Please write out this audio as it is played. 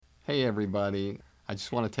Hey everybody, I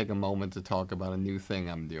just want to take a moment to talk about a new thing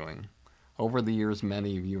I'm doing. Over the years,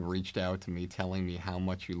 many of you have reached out to me telling me how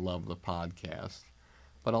much you love the podcast,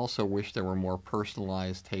 but also wish there were more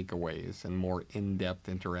personalized takeaways and more in-depth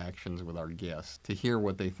interactions with our guests to hear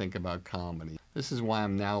what they think about comedy. This is why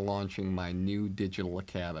I'm now launching my new digital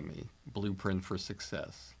academy, Blueprint for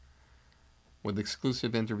Success. With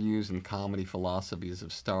exclusive interviews and comedy philosophies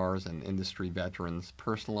of stars and industry veterans,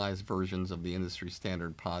 personalized versions of the industry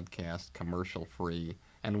standard podcast, commercial-free,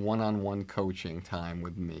 and one-on-one coaching time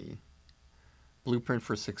with me. Blueprint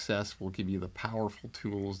for Success will give you the powerful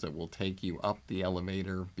tools that will take you up the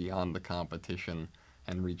elevator beyond the competition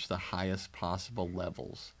and reach the highest possible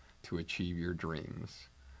levels to achieve your dreams.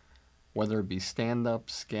 Whether it be stand-up,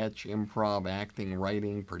 sketch, improv, acting,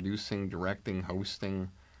 writing, producing, directing,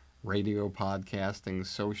 hosting, radio podcasting,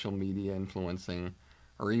 social media influencing,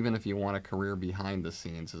 or even if you want a career behind the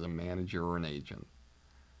scenes as a manager or an agent.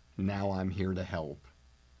 Now I'm here to help,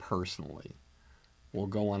 personally. We'll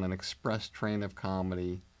go on an express train of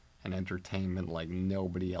comedy and entertainment like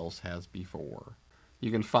nobody else has before.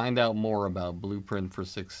 You can find out more about Blueprint for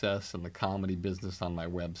Success and the comedy business on my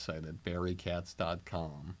website at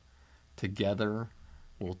barrykatz.com. Together,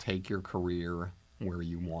 we'll take your career where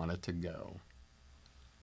you want it to go.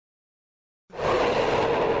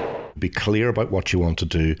 Be clear about what you want to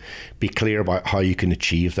do, be clear about how you can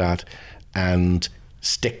achieve that, and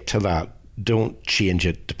stick to that. Don't change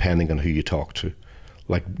it depending on who you talk to.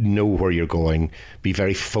 Like, know where you're going, be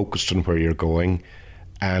very focused on where you're going,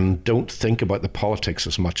 and don't think about the politics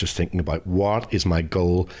as much as thinking about what is my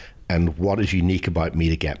goal and what is unique about me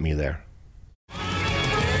to get me there.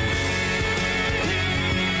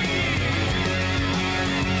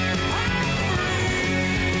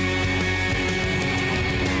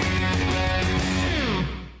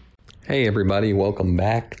 Hey everybody, welcome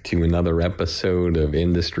back to another episode of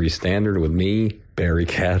Industry Standard with me, Barry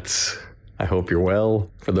Katz. I hope you're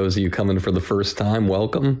well. For those of you coming for the first time,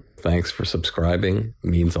 welcome. Thanks for subscribing. It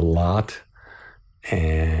means a lot.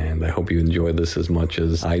 And I hope you enjoy this as much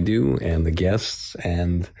as I do, and the guests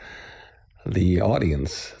and the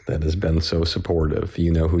audience that has been so supportive.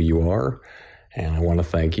 You know who you are. And I want to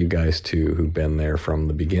thank you guys too, who've been there from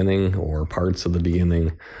the beginning or parts of the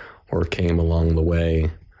beginning or came along the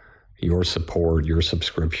way. Your support, your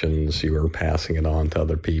subscriptions, you are passing it on to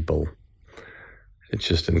other people. It's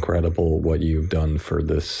just incredible what you've done for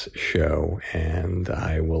this show, and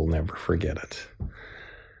I will never forget it.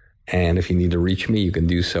 And if you need to reach me, you can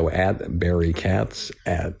do so at Barry Katz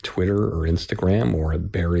at Twitter or Instagram, or at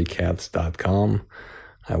barrykatz.com.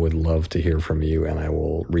 I would love to hear from you, and I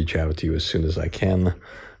will reach out to you as soon as I can.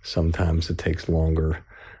 Sometimes it takes longer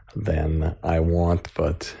than I want,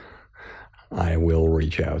 but I will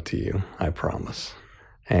reach out to you, I promise.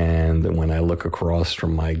 And when I look across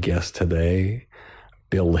from my guest today,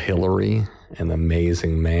 Bill Hillary, an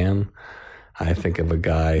amazing man, I think of a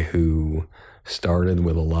guy who started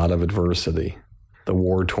with a lot of adversity. The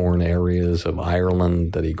war-torn areas of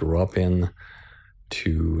Ireland that he grew up in,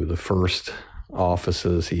 to the first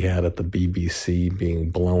offices he had at the BBC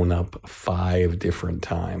being blown up 5 different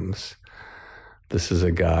times. This is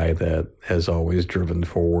a guy that has always driven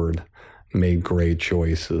forward, made great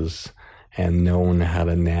choices, and known how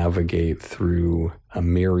to navigate through a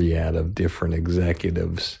myriad of different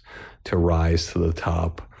executives to rise to the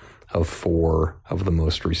top of 4 of the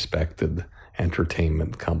most respected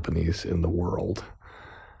entertainment companies in the world.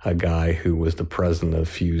 A guy who was the president of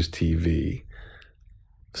Fuse TV,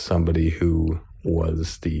 somebody who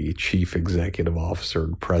was the chief executive officer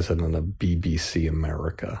and president of BBC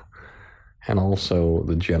America, and also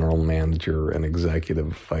the general manager and executive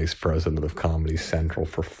vice president of Comedy Central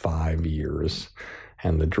for 5 years,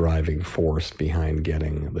 and the driving force behind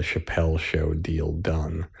getting the Chappelle Show deal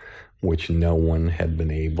done, which no one had been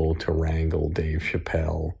able to wrangle Dave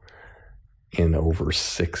Chappelle in over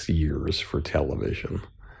 6 years for television,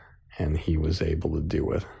 and he was able to do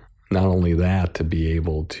it. Not only that, to be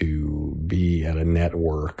able to be at a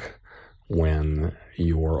network when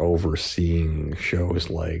you're overseeing shows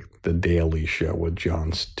like The Daily Show with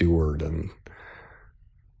Jon Stewart and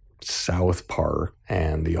South Park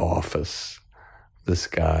and The Office. This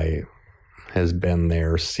guy has been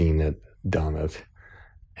there, seen it, done it,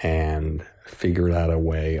 and figured out a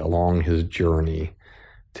way along his journey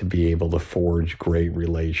to be able to forge great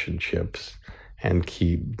relationships and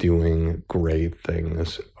keep doing great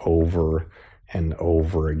things over and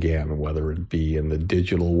over again, whether it be in the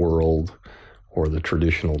digital world or the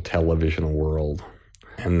traditional television world,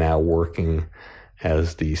 and now working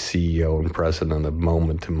as the CEO and president of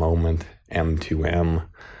Moment to Moment, M2M,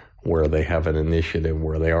 where they have an initiative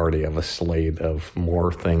where they already have a slate of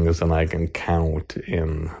more things than I can count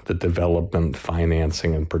in the development,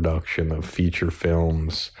 financing, and production of feature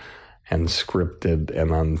films and scripted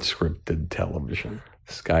and unscripted television.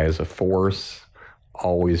 This guy is a force,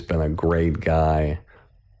 always been a great guy,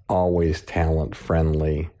 always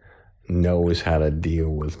talent-friendly, knows how to deal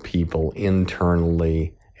with people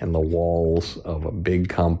internally in the walls of a big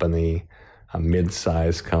company, a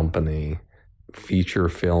mid-sized company, feature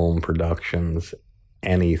film productions,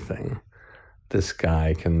 anything. This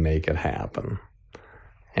guy can make it happen.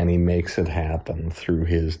 And he makes it happen through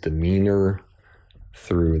his demeanor,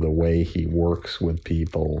 through the way he works with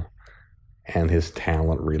people, and his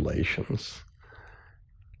talent relations.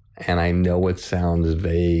 And I know it sounds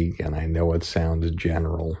vague, and I know it sounds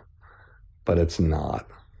general, but it's not.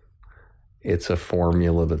 It's a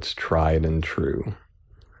formula that's tried and true.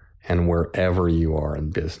 And wherever you are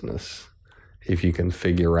in business, if you can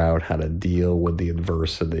figure out how to deal with the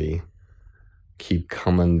adversity, keep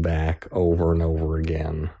coming back over and over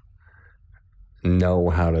again, know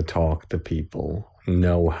how to talk to people,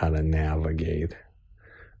 know how to navigate,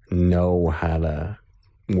 know how to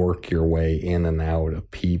work your way in and out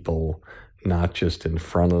of people, not just in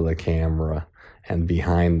front of the camera and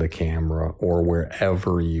behind the camera or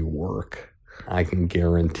wherever you work, I can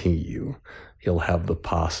guarantee you'll have the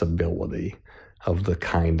possibility of the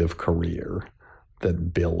kind of career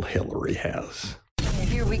that Bill Hillary has.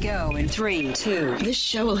 Here we go in 3, 2. This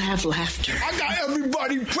show will have laughter. I got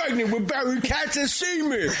everybody pregnant with Barry Katz and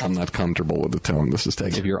semen. I'm not comfortable with the tone this is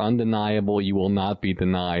taking. If you're undeniable, you will not be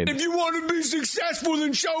denied. If you want to be successful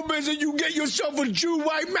in show business, you get yourself a Jew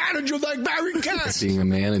white manager like Barry Katz. Being a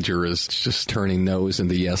manager is just turning no's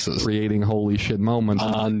into yeses. Creating holy shit moments.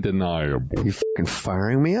 Undeniable. You fucking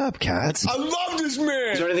firing me up, Katz. I love this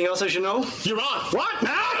man. Is there anything else I should know? You're on. What?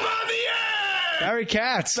 Now? I'm on the air. Barry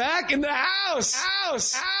Katz. Back in the house.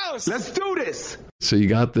 Let's do this. So you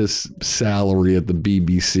got this salary at the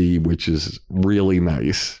BBC, which is really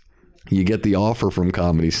nice. You get the offer from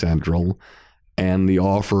Comedy Central, and the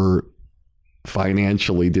offer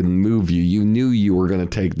financially didn't move you. You knew you were going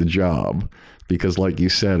to take the job because, like you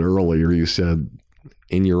said earlier, you said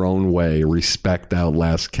in your own way, respect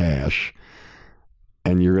outlasts cash,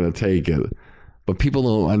 and you're going to take it. But people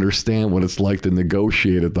don't understand what it's like to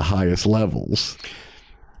negotiate at the highest levels.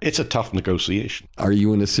 It's a tough negotiation. Are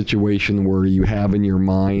you in a situation where you have in your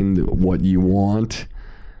mind what you want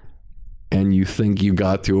and you think you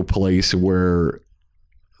got to a place where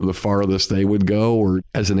the farthest they would go? Or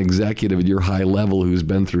as an executive at your high level who's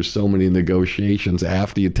been through so many negotiations,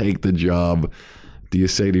 after you take the job, do you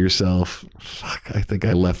say to yourself, fuck, I think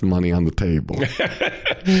I left money on the table?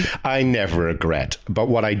 I never regret. But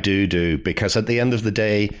what I do, because at the end of the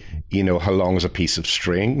day, you know, how long is a piece of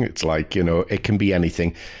string? It's like, you know, it can be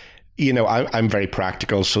anything. You know, I'm very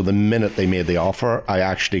practical. So the minute they made the offer, I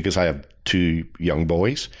actually, because I have 2 young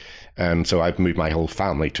boys, and so I've moved my whole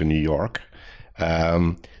family to New York.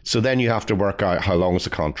 So then you have to work out how long is the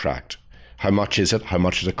contract? How much is it? How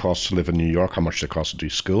much does it cost to live in New York? How much does it cost to do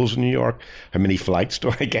schools in New York? How many flights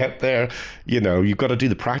do I get there? You know, you've got to do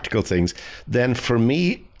the practical things. Then for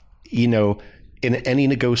me, you know, in any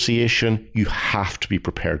negotiation, you have to be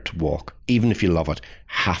prepared to walk, even if you love it.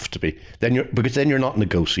 Have to be. Because then you're not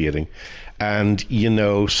negotiating. And, you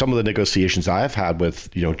know, some of the negotiations I've had with,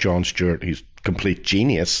 you know, Jon Stewart, who's complete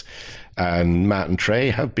genius, and Matt and Trey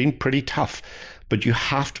have been pretty tough. But you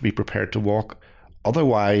have to be prepared to walk.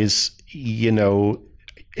 Otherwise, you know,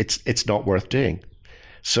 it's not worth doing.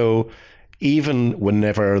 So even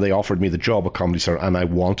whenever they offered me the job at Comedy Central and I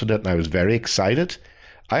wanted it and I was very excited,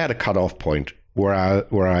 I had a cutoff point where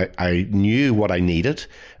I knew what I needed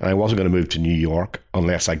and I wasn't going to move to New York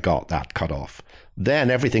unless I got that cutoff.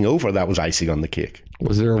 Then everything over that was icing on the cake.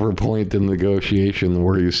 Was there ever a point in negotiation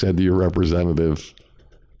where you said to your representative,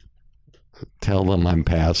 tell them I'm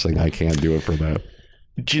passing, I can't do it for that?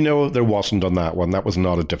 Do you know, there wasn't on that one. That was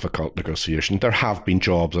not a difficult negotiation. There have been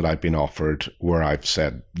jobs that I've been offered where I've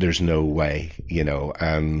said, there's no way, you know,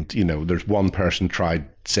 and, you know, there's one person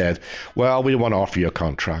said, well, we want to offer you a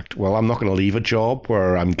contract. Well, I'm not going to leave a job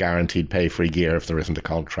where I'm guaranteed pay for a year if there isn't a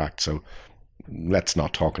contract. So let's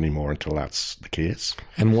not talk anymore until that's the case.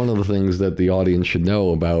 And one of the things that the audience should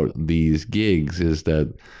know about these gigs is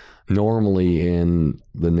that normally in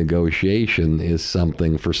the negotiation is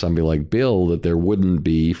something for somebody like Bill that there wouldn't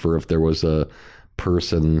be for if there was a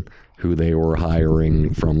person who they were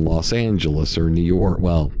hiring from Los Angeles or New York.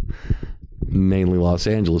 Well, mainly Los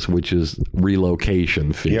Angeles, which is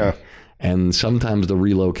relocation fee. Yeah. And sometimes the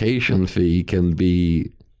relocation fee can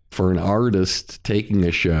be for an artist taking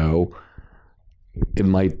a show it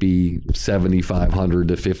might be $7,500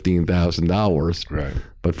 to $15,000. Right.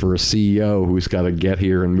 But for a CEO who's got to get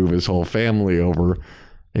here and move his whole family over,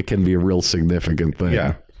 it can be a real significant thing.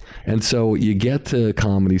 Yeah. And so you get to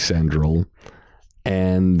Comedy Central,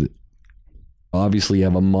 and obviously you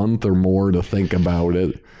have a month or more to think about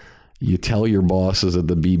it. You tell your bosses at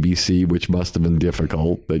the BBC, which must have been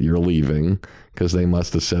difficult, that you're leaving, because they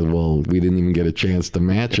must have said, well, we didn't even get a chance to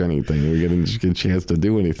match anything. We didn't get a chance to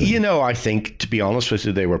do anything. You know, I think, to be honest with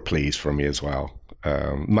you, they were pleased for me as well.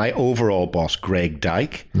 My overall boss, Greg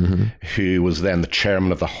Dyke, who was then the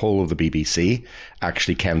chairman of the whole of the BBC,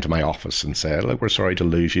 actually came to my office and said, look, we're sorry to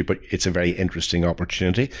lose you, but it's a very interesting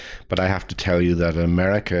opportunity. But I have to tell you that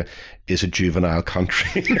America is a juvenile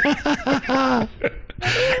country.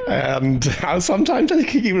 And sometimes I think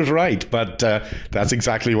he was right, but that's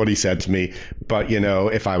exactly what he said to me. But, you know,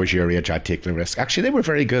 if I was your age, I'd take the risk. Actually, they were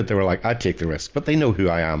very good. They were like, I'd take the risk. But they know who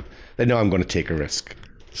I am. They know I'm going to take a risk.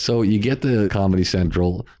 So you get to Comedy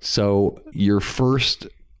Central. So your first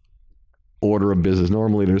order of business,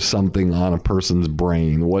 normally there's something on a person's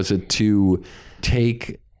brain. Was it to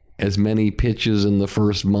take as many pitches in the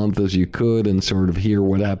first month as you could and sort of hear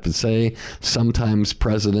what I have to say? Sometimes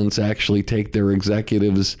presidents actually take their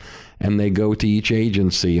executives and they go to each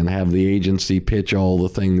agency and have the agency pitch all the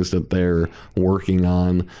things that they're working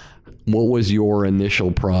on. What was your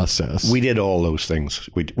initial process? We did all those things.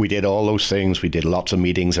 We did all those things. We did lots of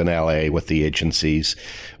meetings in LA with the agencies.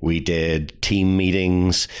 We did team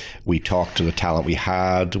meetings. We talked to the talent we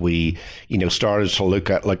had. We, you know, started to look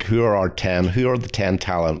at like who are the 10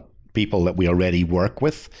 talent people that we already work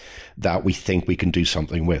with that we think we can do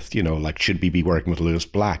something with. You know, like, should we be working with Lewis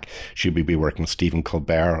Black? Should we be working with Stephen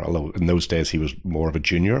Colbert? Although in those days he was more of a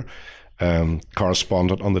junior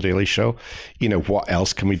correspondent on The Daily Show. You know, what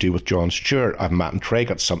else can we do with Jon Stewart? Matt and Trey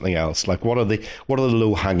got something else. Like, what are the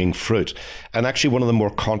low-hanging fruit? And actually, one of the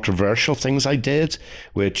more controversial things I did,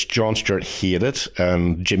 which Jon Stewart hated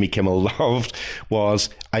and Jimmy Kimmel loved,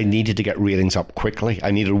 was I needed to get ratings up quickly.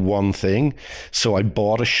 I needed one thing. So I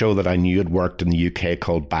bought a show that I knew had worked in the UK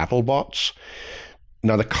called BattleBots.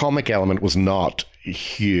 Now, the comic element was not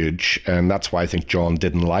huge, and that's why I think John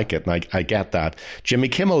didn't like it, and I get that. Jimmy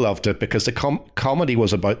Kimmel loved it because the comedy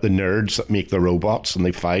was about the nerds that make the robots and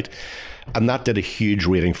they fight, and that did a huge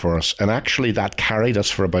rating for us. And actually that carried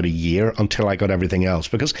us for about a year until I got everything else,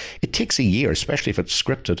 because it takes a year, especially if it's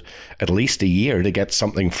scripted, at least a year to get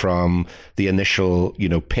something from the initial, you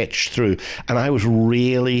know, pitch through. And I was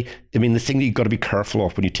really, I mean, the thing that you've got to be careful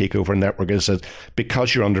of when you take over a network is that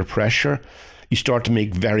because you're under pressure, you start to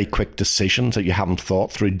make very quick decisions that you haven't thought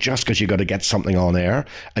through just because you got to get something on air,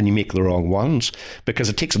 and you make the wrong ones, because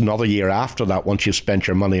it takes another year after that, once you've spent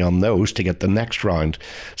your money on those, to get the next round.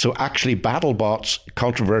 So actually BattleBots,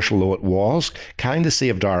 controversial though it was, kind of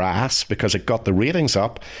saved our ass because it got the ratings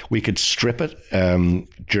up. We could strip it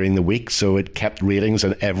during the week, so it kept ratings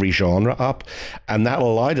in every genre up, and that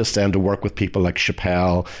allowed us then to work with people like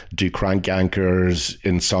Chappelle, do Crank Yankers,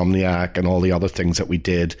 Insomniac, and all the other things that we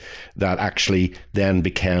did that actually then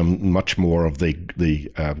became much more of the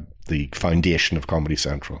foundation of Comedy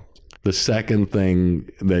Central. The second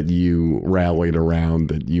thing that you rallied around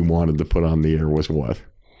that you wanted to put on the air was what?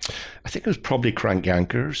 I think it was probably Crank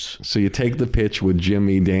Yankers. So you take the pitch with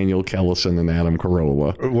Jimmy, Daniel Kellison, and Adam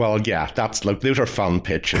Carolla. Well, yeah, that's like, those are fun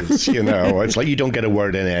pitches, you know. It's like you don't get a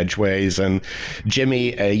word in edgeways. And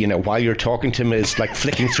Jimmy, you know, while you're talking to him, is like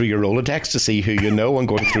flicking through your Rolodex to see who you know and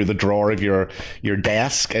going through the drawer of your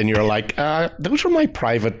desk. And you're like, those are my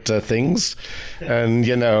private things. And,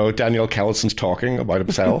 you know, Daniel Kellison's talking about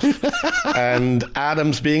himself. And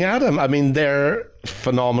Adam's being Adam. I mean, they're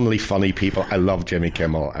phenomenally funny people. I love Jimmy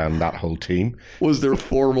Kimmel and that whole team. Was there a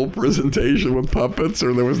formal presentation with puppets,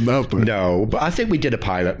 or there was nothing? No, but I think we did a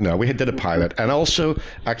pilot. No, we did a pilot. And also,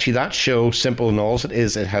 actually, that show, simple and all as it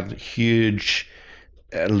is, it had huge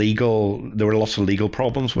there were lots of legal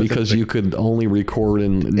problems with because it. you could only record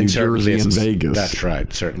in New Jersey and Vegas. That's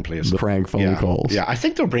right, certain places. The prank phone calls. Yeah, I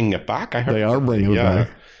think they're bringing it back. I heard they are bringing it back.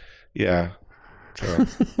 Yeah. So,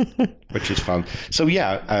 which is fun. So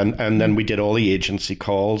yeah, and then we did all the agency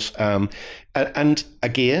calls. And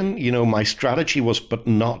again, you know, my strategy was, but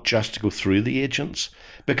not just to go through the agents,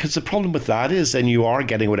 because the problem with that is then you are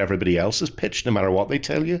getting what everybody else has pitched, no matter what they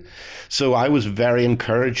tell you. So I was very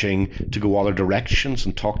encouraging to go other directions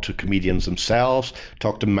and talk to comedians themselves,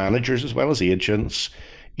 talk to managers as well as agents,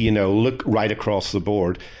 you know, look right across the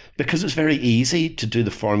board. Because it's very easy to do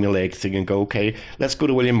the formulaic thing and go, okay, let's go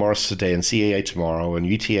to William Morris today and CAA tomorrow and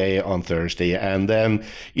UTA on Thursday. And then,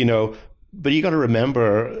 you know, But you got to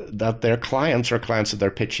remember that their clients are clients that they're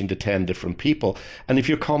pitching to 10 different people. And if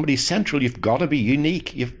you're Comedy Central, you've got to be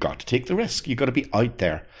unique. You've got to take the risk. You've got to be out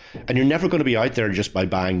there. And you're never going to be out there just by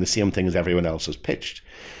buying the same thing as everyone else has pitched.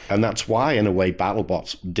 And that's why, in a way,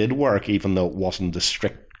 BattleBots did work, even though it wasn't a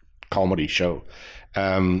strict comedy show.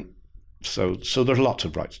 So there's lots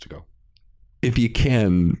of routes to go. If you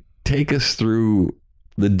can, take us through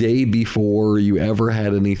the day before you ever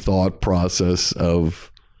had any thought process of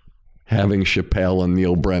having Chappelle and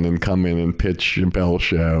Neil Brennan come in and pitch Chappelle's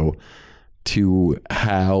show to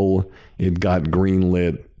how it got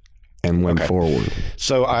greenlit and went forward.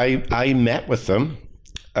 So I met with them.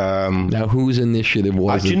 Now, whose initiative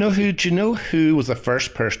was it? Do you know who was the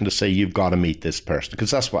first person to say, you've got to meet this person?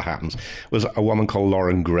 Because that's what happens. It was a woman called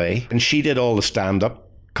Lauren Gray, and she did all the stand-up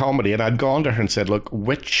comedy. And I'd gone to her and said, look,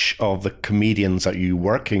 which of the comedians are you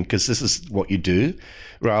working? Because this is what you do.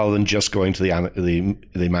 Rather than just going to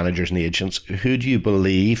the managers and the agents, who do you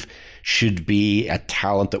believe should be a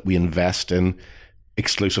talent that we invest in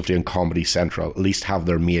exclusively on Comedy Central, at least have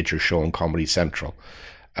their major show on Comedy Central?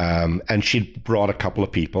 And she'd brought a couple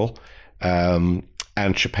of people, and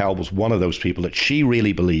Chappelle was one of those people that she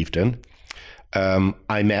really believed in.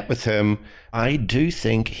 I met with him. I do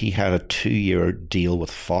think he had a 2-year deal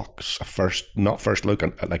with Fox, not first look,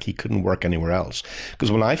 like he couldn't work anywhere else.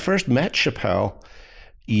 Because when I first met Chappelle,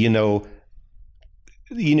 you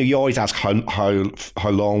always ask how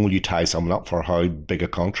long will you tie someone up for? How big a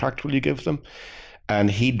contract will you give them?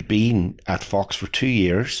 And he'd been at Fox for 2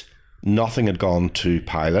 years. Nothing had gone to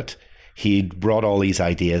pilot. He'd brought all these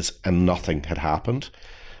ideas and nothing had happened.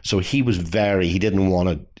 So he didn't want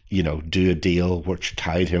to, do a deal which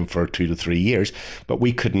tied him for 2 to 3 years, but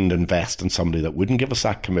we couldn't invest in somebody that wouldn't give us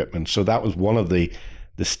that commitment. So that was one of the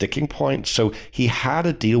sticking points. So he had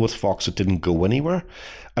a deal with Fox that didn't go anywhere.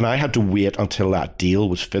 And I had to wait until that deal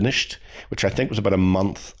was finished, which I think was about a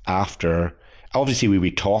month after. Obviously,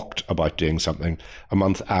 we talked about doing something a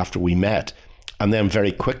month after we met. And then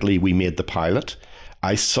very quickly, we made the pilot.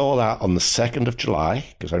 I saw that on the 2nd of July,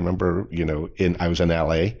 because I remember, I was in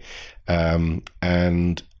LA,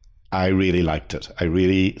 and I really liked it. I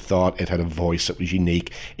really thought it had a voice that was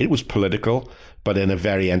unique. It was political, but in a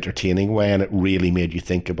very entertaining way, and it really made you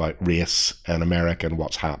think about race and America and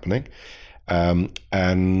what's happening.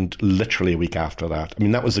 And literally a week after that,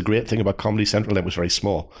 that was the great thing about Comedy Central. It was very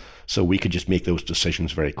small, so we could just make those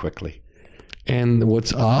decisions very quickly. And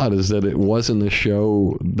what's odd is that it wasn't a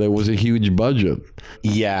show that was a huge budget.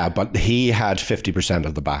 Yeah, but he had 50%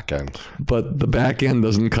 of the back end. But the back end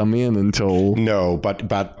doesn't come in until... No,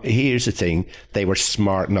 but here's the thing. They were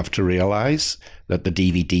smart enough to realize that the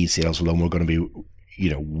DVD sales alone were going to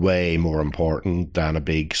be, way more important than a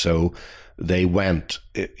big... So they went,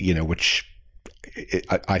 which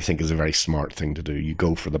I think is a very smart thing to do. You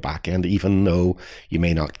go for the back end, even though you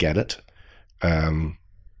may not get it.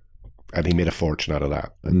 And he made a fortune out of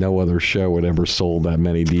that. No other show had ever sold that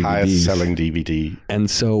many DVDs. Highest selling DVD.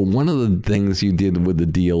 And so one of the things you did with the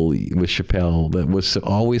deal with Chappelle that was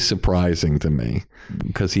always surprising to me,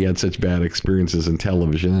 because he had such bad experiences in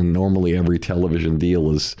television, and normally every television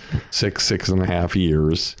deal is 6.5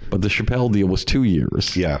 years, but the Chappelle deal was 2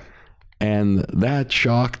 years. Yeah. And that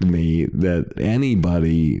shocked me that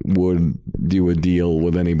anybody would do a deal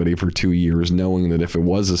with anybody for 2 years, knowing that if it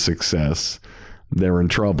was a success, they're in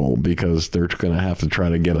trouble because they're going to have to try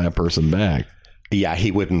to get that person back. Yeah,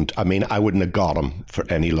 he wouldn't. I wouldn't have got him for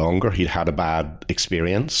any longer. He'd had a bad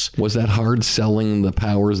experience. Was that hard selling the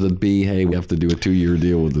powers that be? Hey, we have to do a 2-year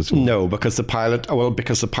deal with this one. No, because the pilot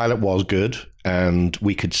was good and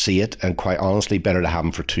we could see it. And quite honestly, better to have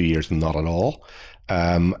him for 2 years than not at all.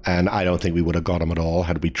 And I don't think we would have got him at all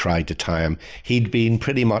had we tried to tie him. He'd been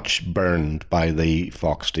pretty much burned by the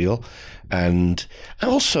Fox deal. And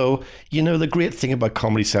also, the great thing about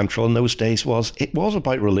Comedy Central in those days was it was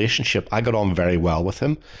about relationship. I got on very well with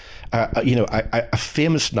him. A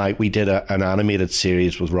famous night, we did an animated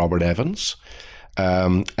series with Robert Evans.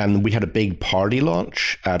 And we had a big party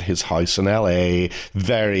launch at his house in LA,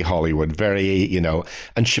 very Hollywood, very,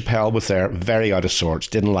 and Chappelle was there, very out of sorts,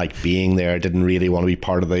 didn't like being there, didn't really want to be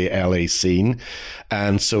part of the LA scene.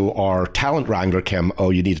 And so our talent wrangler came,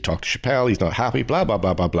 oh, you need to talk to Chappelle, he's not happy, blah, blah,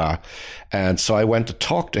 blah, blah, blah. And so I went to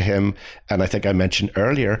talk to him, and I think I mentioned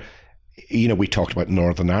earlier, we talked about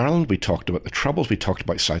Northern Ireland, we talked about the Troubles, we talked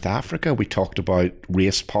about South Africa, we talked about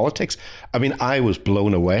race politics. I was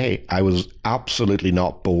blown away. I was absolutely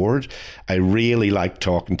not bored. I really liked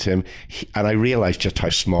talking to him, and I realized just how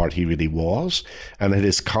smart he really was, and that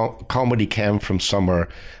his comedy came from somewhere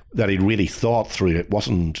that he'd really thought through. It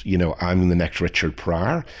wasn't, I'm the next Richard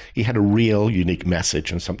Pryor. He had a real unique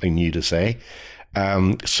message and something new to say.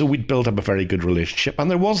 So we'd built up a very good relationship. And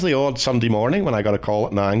there was the odd Sunday morning when I got a call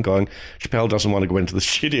at 9 going, Chappelle doesn't want to go into the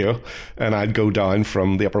studio. And I'd go down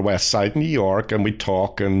from the Upper West Side in New York and we'd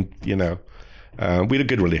talk and, we had a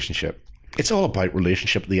good relationship. It's all about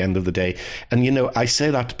relationship at the end of the day. And, I say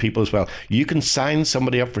that to people as well. You can sign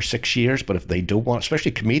somebody up for 6 years, but if they don't want,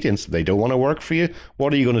 especially comedians, if they don't want to work for you,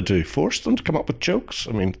 what are you going to do? Force them to come up with jokes?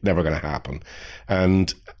 I mean, never going to happen.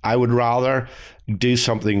 And I would rather do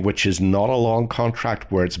something which is not a long contract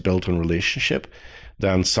where it's built on relationship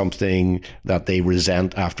than something that they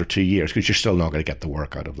resent after 2 years, because you're still not going to get the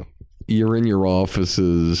work out of them. You're in your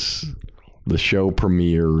offices, the show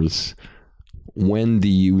premieres. When do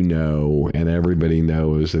you know, and everybody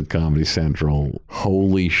knows at Comedy Central,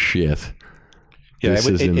 holy shit, this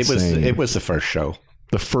is insane. It was the first show.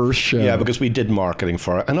 The first show? Yeah, because we did marketing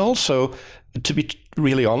for it. And also, to be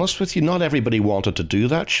really honest with you, not everybody wanted to do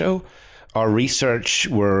that show. Our research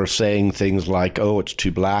were saying things like, oh, it's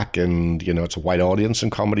too black and, it's a white audience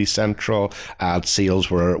in Comedy Central. Ad sales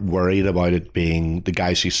were worried about it being, the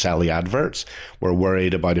guys who sell the adverts were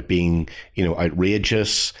worried about it being,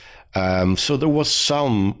 outrageous. So there was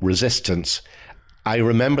some resistance. I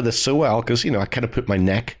remember this so well because, I kind of put my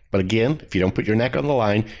neck, but again, if you don't put your neck on the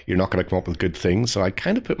line, you're not going to come up with good things. So I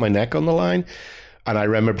kind of put my neck on the line. And I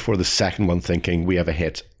remember before the second one thinking, we have a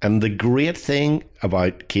hit. And the great thing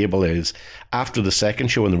about cable is after the second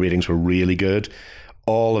show and the ratings were really good,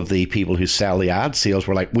 all of the people who sell the ad sales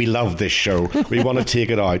were like, we love this show. We want to take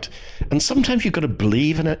it out. And sometimes you've got to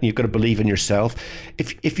believe in it and you've got to believe in yourself.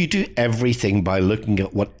 If you do everything by looking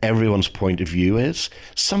at what everyone's point of view is,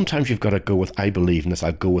 sometimes you've got to go with, I believe in this,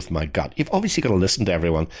 I'll go with my gut. You've obviously got to listen to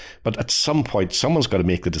everyone, but at some point, someone's got to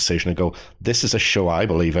make the decision and go, this is a show I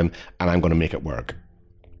believe in and I'm going to make it work.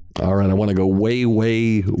 All right, I want to go way,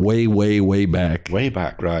 way, way, way, way back. Way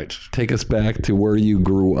back, right. Take us back to where you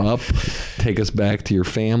grew up. Take us back to your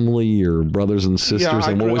family, your brothers and sisters.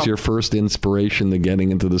 And what was your first inspiration to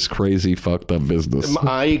getting into this crazy, fucked up business?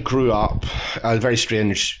 I grew up, a very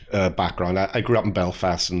strange background. I grew up in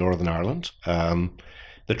Belfast in Northern Ireland.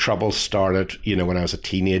 The trouble started, when I was a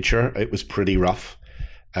teenager. It was pretty rough.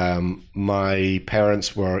 My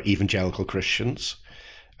parents were evangelical Christians.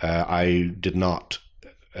 I did not...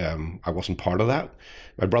 I wasn't part of that.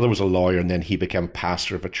 My brother was a lawyer and then he became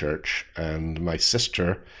pastor of a church, and my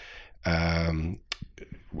sister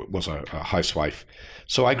was a housewife.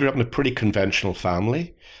 So I grew up in a pretty conventional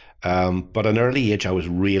family, but at an early age I was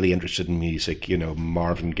really interested in music,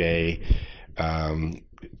 Marvin Gaye,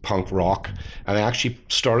 punk rock, and I actually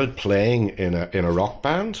started playing in a rock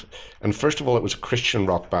band. And first of all, it was a Christian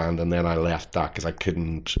rock band, and then I left that because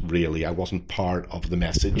I wasn't part of the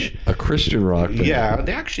message. A Christian rock band? Yeah,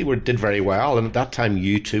 they actually did very well, and at that time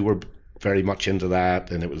U2 were very much into that,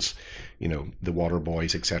 and it was, the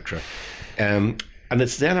Waterboys, etc. And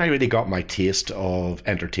it's then I really got my taste of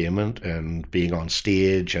entertainment and being on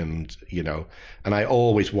stage, and and I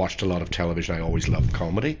always watched a lot of television. I always loved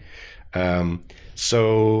comedy.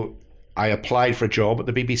 So I applied for a job at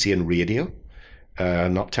the BBC in radio,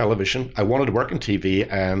 not television. I wanted to work in TV,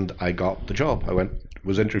 and I got the job. I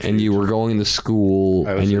was interviewed. And you were going to school,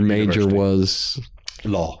 and your major was?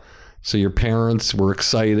 Law. So your parents were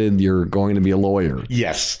excited you're going to be a lawyer?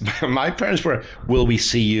 Yes. My parents were, will we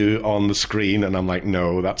see you on the screen? And I'm like,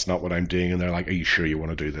 no, that's not what I'm doing. And they're like, are you sure you want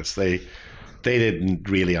to do this? They didn't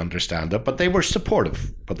really understand it, but they were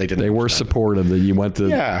supportive. But they didn't. They were supportive that you went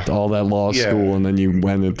to all that law school, and then you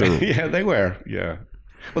went into. Yeah, they were. Yeah.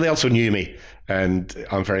 Well, they also knew me, and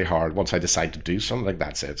I'm very hard. Once I decide to do something, like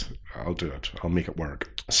that's it. I'll do it. I'll make it work.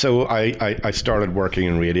 So I started working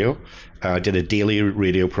in radio. I did a daily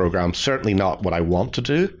radio program. Certainly not what I want to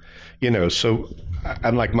do, So,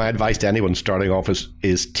 and like my advice to anyone starting off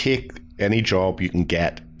is take any job you can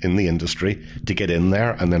get in the industry to get in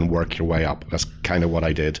there and then work your way up. That's kind of what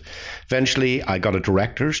I did. Eventually, I got a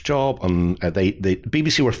director's job, and the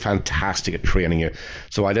BBC were fantastic at training you.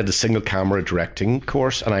 So I did a single camera directing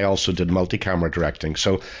course, and I also did multi-camera directing.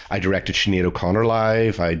 So I directed Sinead O'Connor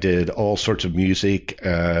live. I did all sorts of music,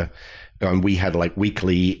 and we had like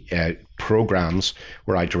weekly programs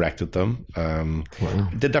where I directed them. Wow.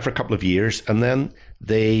 Did that for a couple of years, and then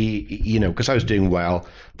they, because I was doing well,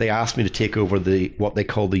 they asked me to take over what they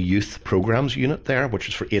call the youth programs unit there, which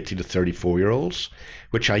is for 18 to 34-year-olds,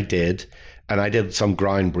 which I did. And I did some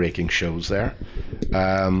groundbreaking shows there.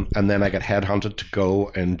 And then I got headhunted to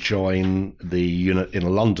go and join the unit in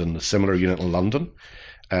London, a similar unit in London.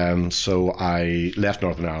 So I left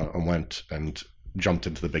Northern Ireland and went and jumped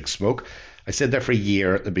into the big smoke. I stayed there for a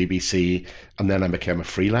year at the BBC, and then I became a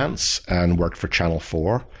freelance and worked for Channel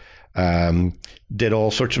 4. Did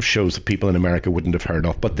all sorts of shows that people in America wouldn't have heard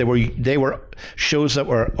of, but they were shows that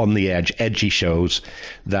were on the edge, edgy shows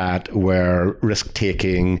that were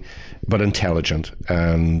risk-taking but intelligent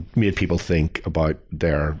and made people think about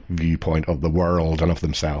their viewpoint of the world and of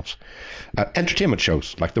themselves. Entertainment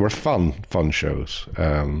shows, like they were fun shows.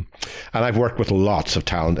 And I've worked with lots of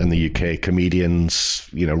talent in the UK, comedians,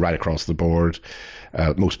 right across the board.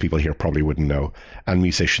 Most people here probably wouldn't know, and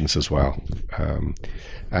musicians as well.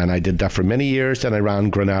 And I did that for many years. Then I ran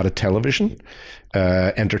Granada Television,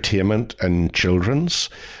 entertainment and children's.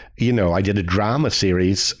 I did a drama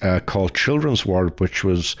series called Children's World, which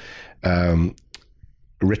was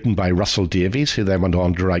written by Russell Davies, who then went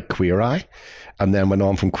on to write Queer Eye, and then went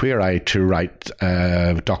on from Queer Eye to write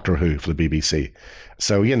Doctor Who for the BBC.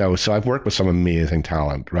 So, so I've worked with some amazing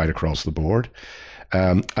talent right across the board.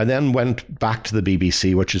 I then went back to the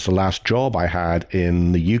BBC, which is the last job I had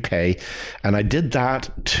in the UK. And I did that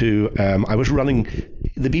I was running,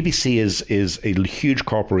 the BBC is a huge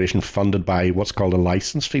corporation funded by what's called a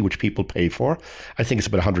license fee, which people pay for. I think it's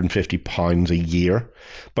about £150 a year.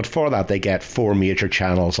 But for that, they get 4 major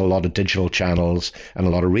channels, a lot of digital channels, and a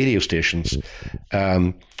lot of radio stations.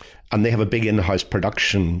 And they have a big in-house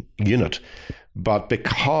production unit. But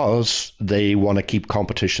because they want to keep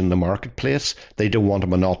competition in the marketplace, they don't want a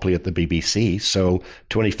monopoly at the BBC. So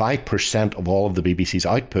 25% of all of the BBC's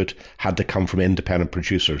output had to come from independent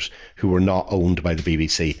producers who were not owned by the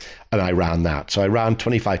BBC. And I ran that. So I ran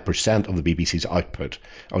 25% of the BBC's output.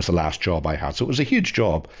 That was the last job I had. So it was a huge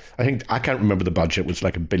job. I can't remember the budget. It was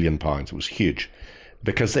like £1 billion. It was huge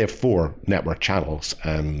because they have 4 network channels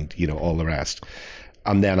and, all the rest.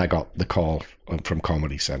 And then I got the call from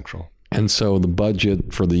Comedy Central. And so the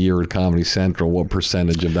budget for the year at Comedy Central, what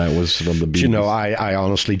percentage of that was from the BBC? I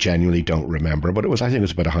honestly, genuinely don't remember, but I think it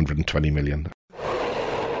was about 120 million.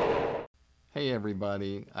 Hey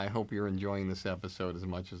everybody, I hope you're enjoying this episode as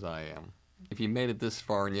much as I am. If you made it this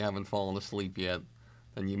far and you haven't fallen asleep yet,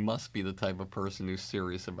 then you must be the type of person who's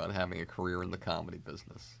serious about having a career in the comedy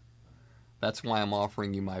business. That's why I'm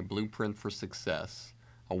offering you my Blueprint for Success,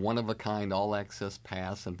 a one-of-a-kind all-access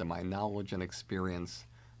pass into my knowledge and experience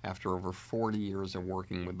after over 40 years of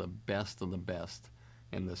working with the best of the best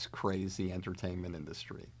in this crazy entertainment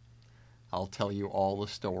industry. I'll tell you all the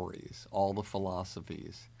stories, all the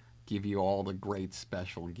philosophies, give you all the great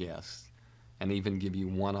special guests, and even give you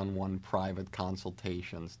one-on-one private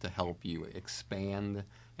consultations to help you expand,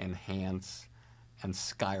 enhance, and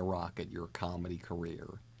skyrocket your comedy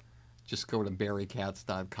career. Just go to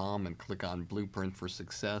barrykatz.com and click on Blueprint for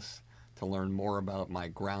Success to learn more about my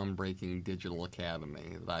groundbreaking digital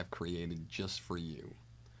academy that I've created just for you.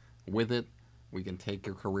 With it, we can take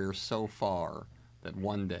your career so far that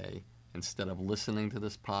one day, instead of listening to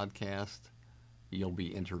this podcast, you'll be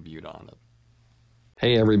interviewed on it.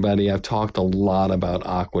 Hey everybody, I've talked a lot about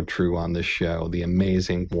AquaTrue on this show, the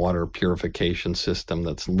amazing water purification system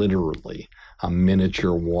that's literally a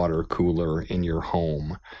miniature water cooler in your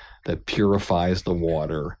home that purifies the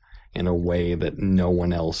water in a way that no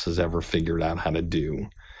one else has ever figured out how to do.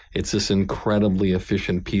 It's this incredibly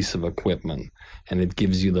efficient piece of equipment, and it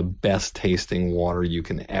gives you the best tasting water you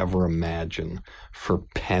can ever imagine for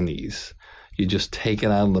pennies. You just take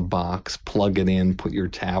it out of the box, plug it in, put your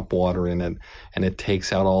tap water in it, and it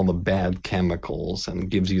takes out all the bad chemicals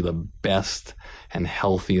and gives you the best and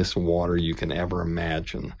healthiest water you can ever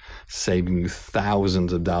imagine, saving you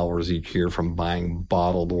thousands of dollars each year from buying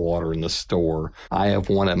bottled water in the store. I have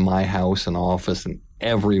one at my house and office, and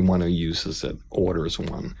everyone who uses it orders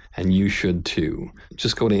one, and you should too.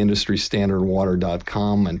 Just go to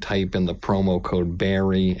industrystandardwater.com and type in the promo code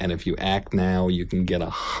Barry, and if you act now, you can get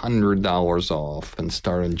 $100 off and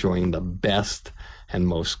start enjoying the best and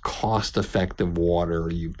most cost-effective water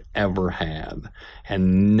you've ever had,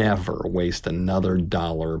 and never waste another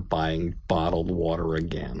dollar buying bottled water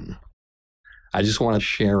again. I just want to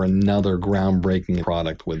share another groundbreaking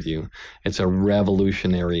product with you. It's a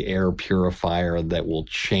revolutionary air purifier that will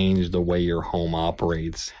change the way your home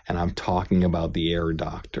operates, and I'm talking about the Air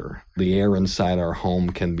Doctor. The air inside our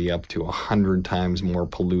home can be up to 100 times more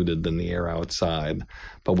polluted than the air outside,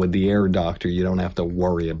 but with the Air Doctor, you don't have to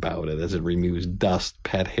worry about it, as it removes dust,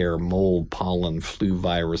 pet hair, mold, pollen, flu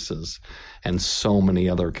viruses, and so many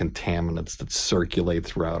other contaminants that circulate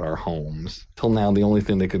throughout our homes. Till now, the only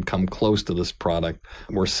thing that could come close to this product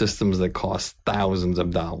were systems that cost thousands of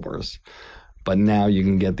dollars. But now you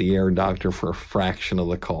can get the Air Doctor for a fraction of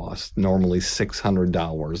the cost, normally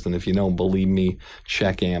 $600. And if you don't believe me,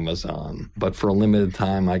 check Amazon. But for a limited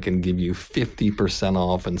time, I can give you 50%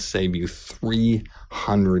 off and save you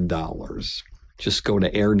 $300. Just go to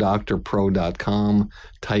airdoctorpro.com,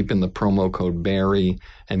 type in the promo code Barry,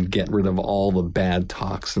 and get rid of all the bad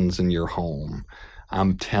toxins in your home.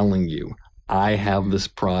 I'm telling you, I have this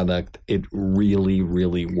product. It really,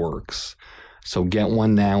 really works. So get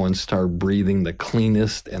one now and start breathing the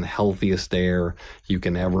cleanest and healthiest air you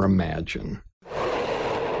can ever imagine.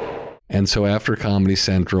 And so after Comedy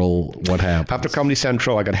Central, what happened? After Comedy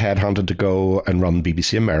Central, I got headhunted to go and run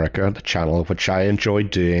BBC America, the channel, which I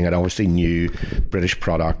enjoyed doing. I'd obviously knew British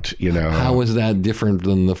product, you know. How was that different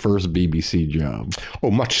than the first BBC job?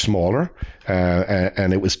 Oh, much smaller.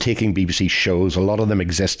 And it was taking BBC shows. A lot of them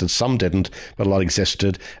existed. Some didn't, but a lot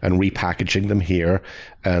existed, and repackaging them here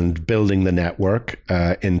and building the network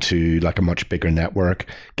into like a much bigger network,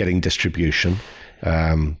 getting distribution.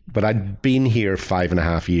 But I'd been here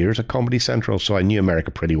 5.5 years at Comedy Central, so I knew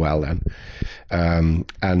America pretty well then.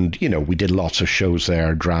 And, you know, we did lots of shows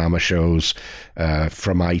there, drama shows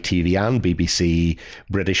from ITV and BBC,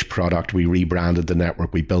 British product. We rebranded the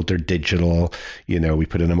network. We built their digital, you know, we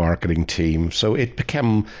put in a marketing team. So it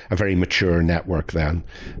became a very mature network then.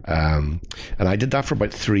 And I did that for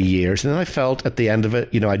about 3 years. And then I felt at the end of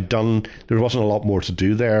it, you know, there wasn't a lot more to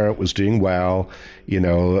do there. It was doing well. You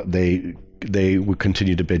know, they would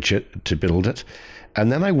continue to build it.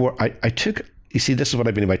 And then I took, you see, this is what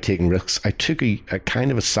I've been about, taking risks. I took a kind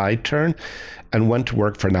of a side turn and went to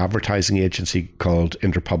work for an advertising agency called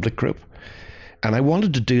Interpublic Group. And I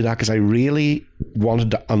wanted to do that because I really wanted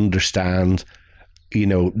to understand, you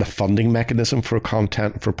know, the funding mechanism for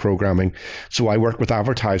content, for programming. So I worked with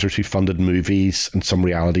advertisers who funded movies and some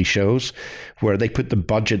reality shows where they put the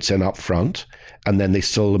budgets in up front and then they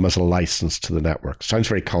sold them as a license to the network. Sounds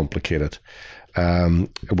very complicated.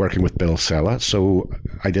 Working with Bill Sella. So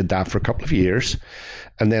I did that for a couple of years.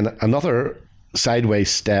 And then another sideways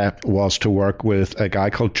step was to work with a guy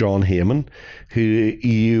called John Heyman, who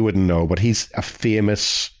you wouldn't know, but he's a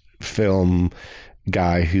famous film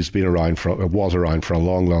guy who's was around for a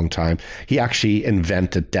long, long time. He actually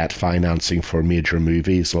invented debt financing for major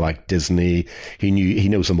movies like Disney. He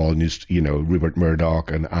knows them all. You know, Rupert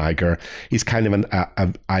Murdoch and Iger. He's kind of an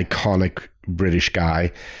iconic British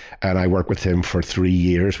guy, and I worked with him for 3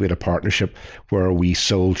 years. We had a partnership where we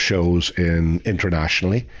sold shows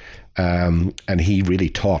internationally, and he really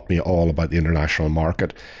taught me all about the international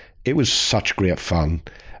market. It was such great fun.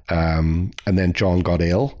 And then John got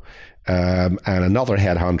ill. And another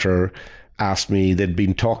headhunter asked me, they'd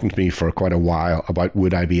been talking to me for quite a while about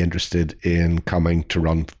would I be interested in coming to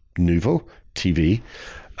run Nouveau TV.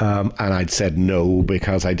 And I'd said no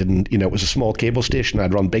because I didn't, you know, it was a small cable station.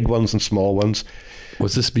 I'd run big ones and small ones.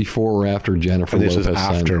 Was this before or after Jennifer Lopez? This was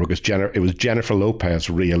after, because it was Jennifer Lopez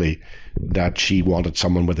really that she wanted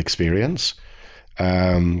someone with experience.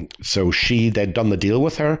 So they'd done the deal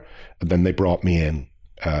with her, and then they brought me in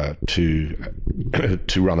to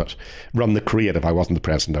run the creative. I wasn't the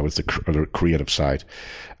president, I was the creative side.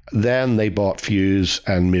 Then they bought Fuse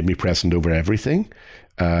and made me president over everything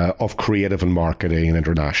of creative and marketing and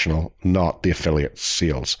international, not the affiliate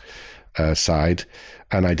sales side.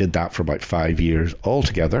 And I did that for about 5 years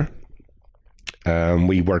altogether.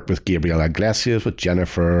 We worked with Gabriel Iglesias, with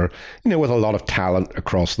Jennifer, you know, with a lot of talent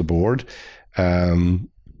across the board.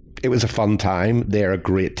 It was a fun time. They're a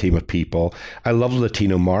great team of people. I love the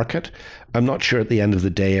Latino market. I'm not sure at the end of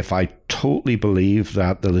the day if I totally believe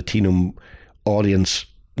that the Latino audience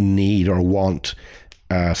need or want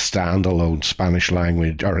a standalone Spanish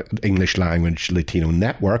language or English language Latino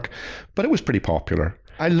network, but it was pretty popular.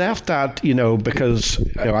 I left that, you know, because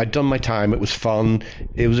I'd done my time. It was fun.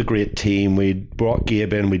 It was a great team. We brought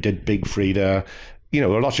Gabe in. We did Big Frida. You know,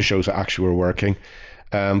 there were lots of shows that actually were working.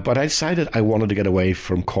 But I decided I wanted to get away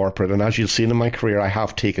from corporate. And as you've seen in my career, I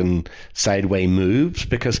have taken sideways moves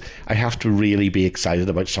because I have to really be excited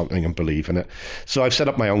about something and believe in it. So I've set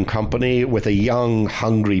up my own company with a young,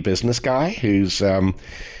 hungry business guy who's, who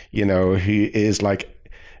is like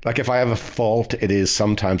if I have a fault, it is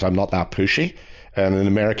sometimes I'm not that pushy. And in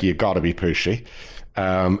America, you've got to be pushy.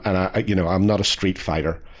 And I'm not a street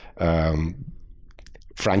fighter.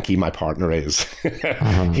 Frankie, my partner, is.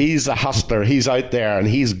 He's a hustler. He's out there and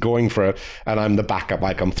he's going for it. And I'm the backup.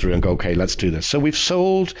 I come through and go, okay, let's do this. So we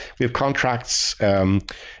have contracts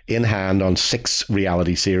in hand on 6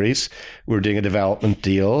 reality series. We're doing a development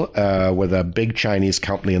deal with a big Chinese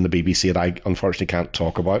company in the BBC that I unfortunately can't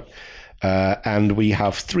talk about. And we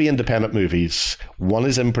have 3 independent movies. 1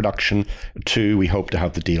 is in production. 2, we hope to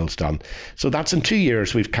have the deals done. So that's in 2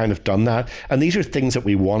 years we've kind of done that. And these are things that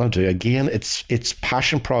we want to do. Again, it's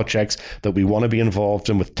passion projects that we want to be involved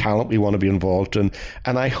in, with talent we want to be involved in.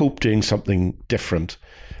 And I hope doing something different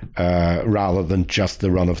rather than just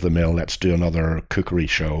the run-of-the-mill, let's do another cookery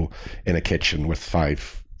show in a kitchen with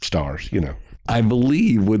 5 stars, you know. I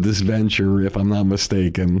believe with this venture, if I'm not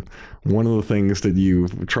mistaken, one of the things that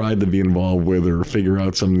you've tried to be involved with or figure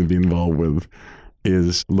out something to be involved with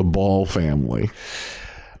is the Ball family.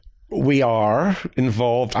 We are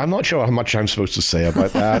involved. I'm not sure how much I'm supposed to say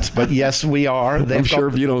about that, but yes, we are. I'm sure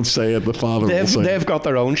if you don't say it, the father will say it. They've got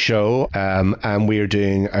their own show, and we're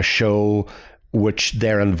doing a show which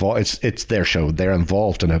they're involved. It's their show. They're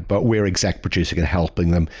involved in it, but we're exec producing and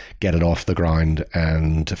helping them get it off the ground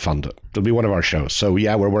and fund it. It'll be one of our shows. So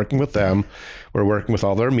yeah, we're working with them. We're working with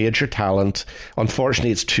other major talent.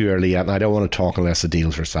 Unfortunately, it's too early yet, and I don't want to talk unless the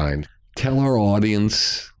deals are signed. Tell our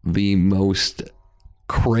audience the most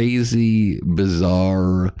crazy,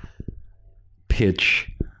 bizarre pitch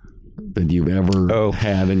that you've ever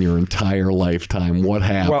had in your entire lifetime. What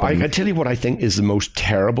happened? Well, I tell you what I think is the most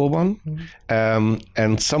terrible one.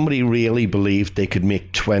 And somebody really believed they could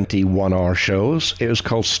make 21-hour shows. It was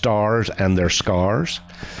called Stars and Their Scars.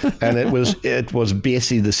 And it was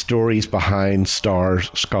basically the stories behind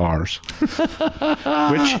Stars' scars,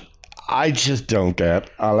 which I just don't get.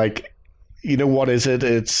 You know, what is it?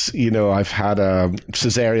 It's, you know, I've had a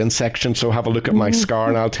cesarean section, so have a look at my scar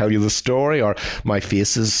and I'll tell you the story. Or my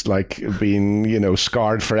face is like being, you know,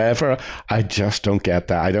 scarred forever. I just don't get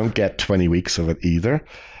that. I don't get 20 weeks of it either.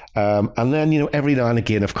 And then, you know, every now and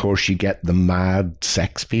again, of course, you get the mad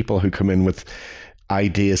sex people who come in with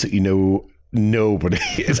ideas that, you know, nobody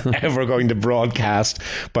is ever going to broadcast.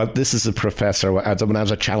 But this is a professor. When I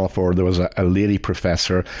was at Channel 4, there was a lady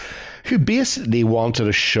professor who basically wanted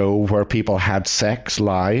a show where people had sex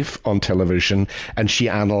live on television, and she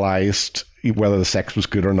analysed whether the sex was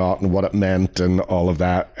good or not and what it meant and all of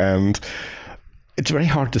that. And it's very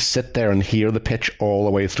hard to sit there and hear the pitch all the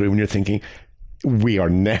way through when you're thinking, we are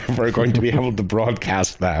never going to be able to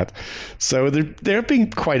broadcast that. So there have been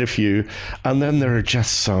quite a few. And then there are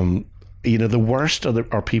just some, you know, the worst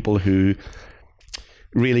are people who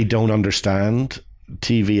really don't understand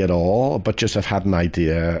TV at all, but just have had an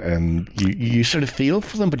idea, and you sort of feel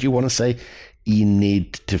for them, but you want to say, you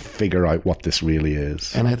need to figure out what this really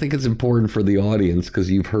is. And I think it's important for the audience, because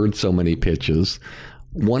you've heard so many pitches.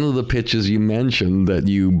 One of the pitches you mentioned that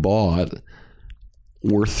you bought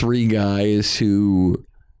were 3 guys who,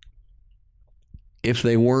 if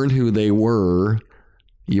they weren't who they were,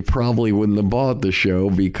 you probably wouldn't have bought the show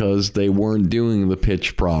because they weren't doing the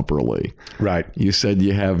pitch properly. Right. You said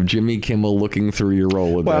you have Jimmy Kimmel looking through your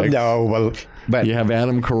Rolodex. But you have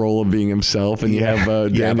Adam Carolla being himself, and you have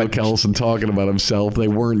Daniel Kellison talking about himself. They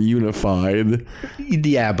weren't unified.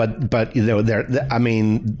 Yeah, but you know,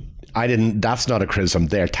 that's not a criticism.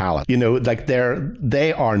 They're talent. You know, like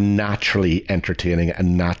they are naturally entertaining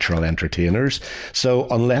and natural entertainers. So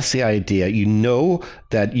unless the idea, you know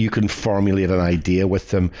that you can formulate an idea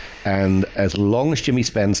with them, and as long as Jimmy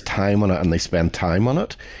spends time on it and they spend time on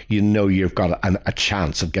it, you know you've got a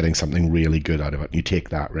chance of getting something really good out of it. You take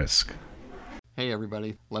that risk. Hey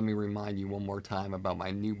everybody, let me remind you one more time about my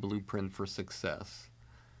new Blueprint for Success.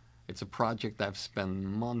 It's a project I've spent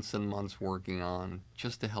months and months working on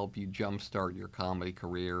just to help you jumpstart your comedy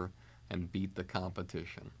career and beat the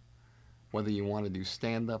competition. Whether you want to do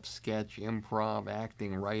stand-up, sketch, improv,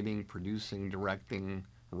 acting, writing, producing, directing,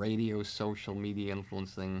 radio, social media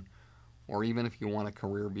influencing, or even if you want a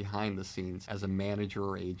career behind the scenes as a manager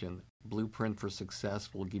or agent, Blueprint for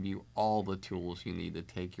Success will give you all the tools you need to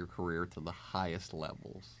take your career to the highest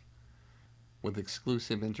levels. With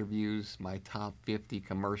exclusive interviews, my top 50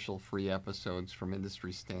 commercial-free episodes from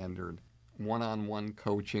Industry Standard, one-on-one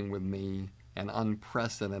coaching with me, and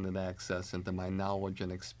unprecedented access into my knowledge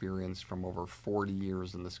and experience from over 40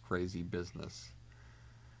 years in this crazy business.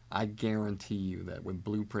 I guarantee you that with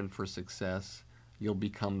Blueprint for Success, you'll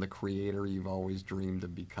become the creator you've always dreamed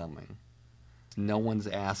of becoming. No one's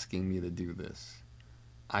asking me to do this.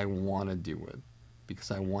 I want to do it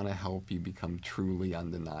because I want to help you become truly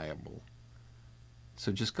undeniable.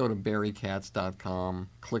 So just go to barrykatz.com,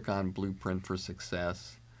 click on Blueprint for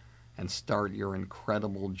Success, and start your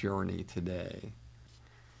incredible journey today.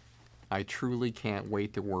 I truly can't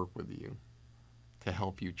wait to work with you to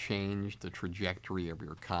help you change the trajectory of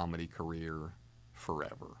your comedy career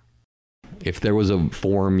forever. If there was a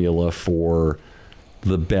formula for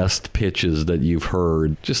the best pitches that you've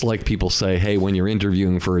heard, just like people say, hey, when you're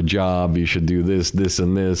interviewing for a job, you should do this, this,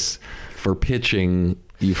 and this. For pitching,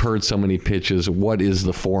 You've heard so many pitches. What is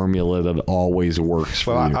the formula that always works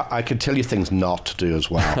for you? Well, I could tell you things not to do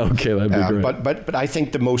as well. Okay, that'd be great. But I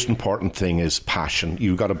think the most important thing is passion.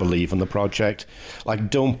 You've got to believe in the project. Like,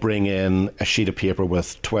 don't bring in a sheet of paper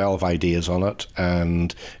with 12 ideas on it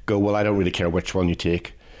and go, well, I don't really care which one you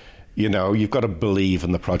take. You know, you've got to believe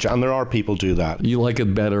in the project. And there are people do that. You like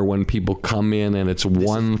it better when people come in and it's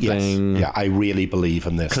one thing. Yes. Yeah, I really believe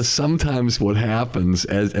in this. Because sometimes what happens,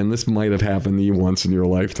 and this might have happened to you once in your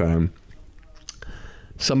lifetime,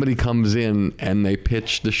 somebody comes in and they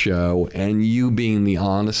pitch the show, and you being the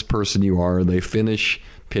honest person you are, they finish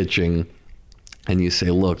pitching, and you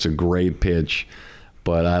say, look, it's a great pitch,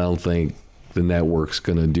 but I don't think the network's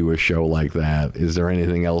going to do a show like that. Is there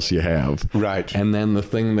anything else you have? Right. And then the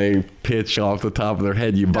thing they pitch off the top of their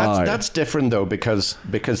head, you buy. That's different, though, because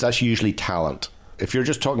that's usually talent. If you're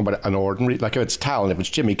just talking about an ordinary, like if it's talent, if it's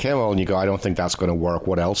Jimmy Kimmel and you go, I don't think that's going to work,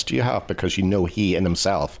 what else do you have? Because you know he in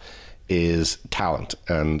himself is talent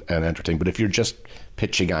and entertaining. But if you're just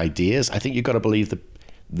pitching ideas, I think you've got to believe that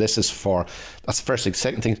this is for, that's the first thing.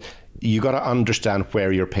 Second thing, you got to understand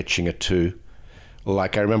where you're pitching it to.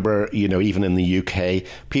 Like, I remember, you know, even in the UK,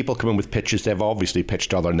 people come in with pitches they've obviously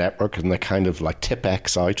pitched to other networks, and they kind of like tip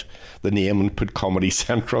X out the name and put Comedy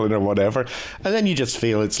Central in or whatever. And then you just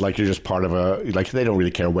feel it's like you're just part of like, they don't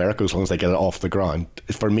really care where it goes as long as they get it off the ground.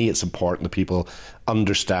 For me, it's important that people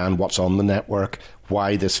understand what's on the network,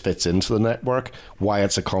 why this fits into the network, why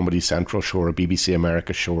it's a Comedy Central show or a BBC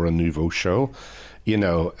America show or a Nouveau show, you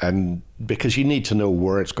know, and because you need to know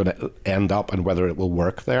where it's going to end up and whether it will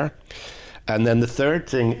work there. And then the third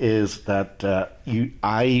thing is that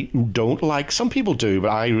I don't like, some people do, but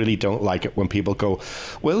I really don't like it when people go,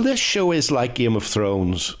 well, this show is like Game of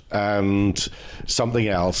Thrones and something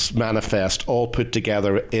else, Manifest, all put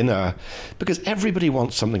together because everybody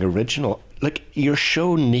wants something original. Like, your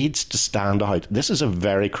show needs to stand out. This is a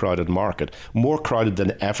very crowded market, more crowded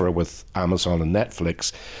than ever with Amazon and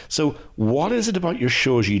Netflix. So what is it about your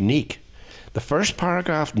show is unique? The first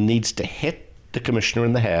paragraph needs to hit the commissioner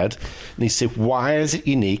in the head, and he say, why is it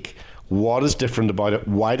unique? What is different about it?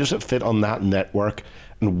 Why does it fit on that network?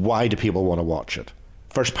 And why do people want to watch it?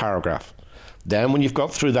 First paragraph. Then when you've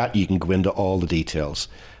got through that, you can go into all the details.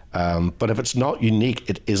 But if it's not unique,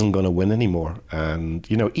 it isn't going to win anymore. And,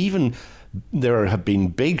 you know, even there have been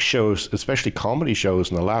big shows, especially comedy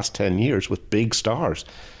shows in the last 10 years with big stars,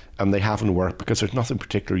 and they haven't worked because there's nothing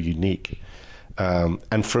particularly unique.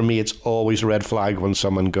 And for me, it's always a red flag when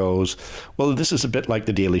someone goes, well, this is a bit like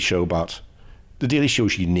The Daily Show, but The Daily Show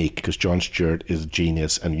is unique because Jon Stewart is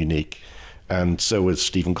genius and unique. And so is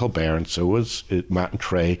Stephen Colbert, and so is Matt and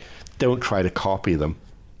Trey. Don't try to copy them.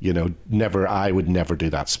 You know, I would never do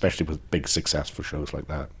that, especially with big successful shows like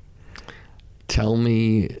that. Tell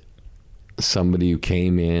me somebody who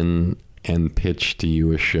came in and pitched to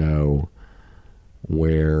you a show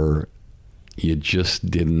where you just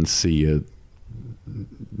didn't see it.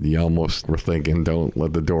 You almost were thinking, don't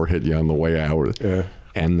let the door hit you on the way out. Yeah.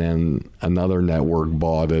 And then another network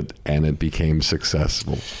bought it and it became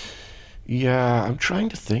successful. Yeah, I'm trying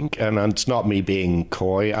to think. And it's not me being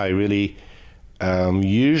coy. I really,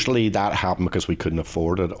 usually that happened because we couldn't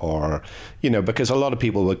afford it, or, you know, because a lot of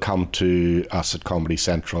people would come to us at Comedy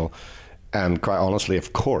Central, and quite honestly,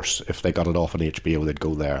 of course, if they got it off on HBO, they'd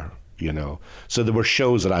go there, you know. So there were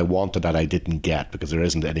shows that I wanted that I didn't get because there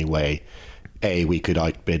isn't any way we could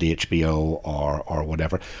outbid HBO or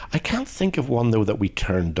whatever. I can't think of one, though, that we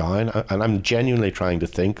turned down, and I'm genuinely trying to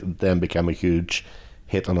think, then became a huge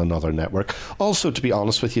hit on another network. Also, to be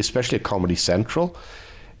honest with you, especially at Comedy Central,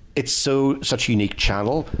 it's such a unique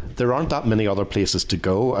channel. There aren't that many other places to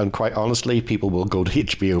go, and quite honestly, people will go to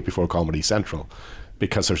HBO before Comedy Central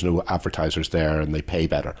because there's no advertisers there and they pay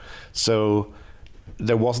better. So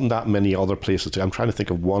there wasn't that many other places I'm trying to think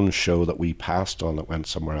of one show that we passed on that went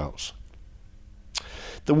somewhere else.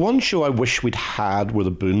 The one show I wish we'd had were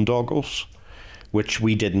the Boondoggles, which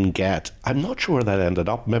we didn't get. I'm not sure where that ended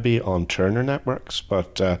up, maybe on Turner Networks,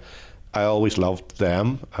 but I always loved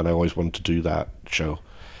them and I always wanted to do that show,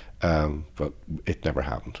 but it never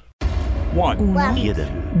happened. 1,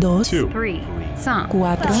 2, 3, 4,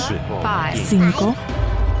 5,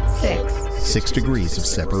 6. 6 degrees of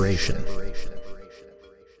separation.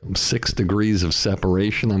 6 degrees of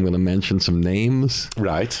separation. I'm going to mention some names.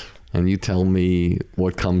 Right. And you tell me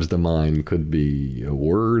what comes to mind. Could be a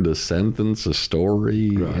word, a sentence, a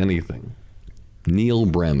story, right. Anything. Neil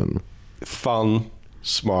Brennan. Fun,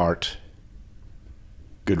 smart,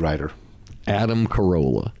 good writer. Adam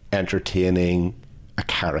Carolla. Entertaining, a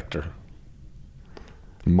character.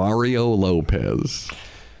 Mario Lopez.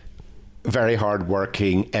 Very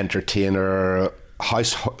hard-working, entertainer,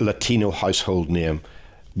 Latino household name.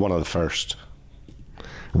 One of the first.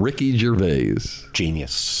 Ricky Gervais.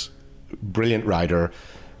 Genius. Brilliant writer.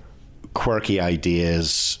 Quirky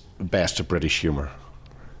ideas. Best of British humour.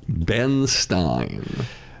 Ben Stein.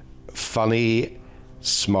 Funny,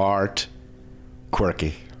 smart,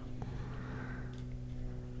 quirky.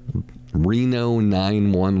 Reno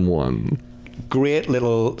 911. Great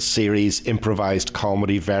little series, improvised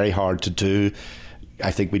comedy, very hard to do.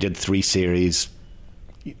 I think we did 3 series.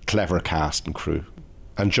 Clever cast and crew.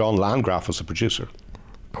 And John Landgraf was the producer.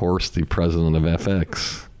 Of course, the president of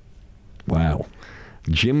FX. Wow.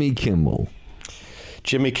 Jimmy Kimmel.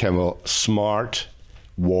 Jimmy Kimmel, smart,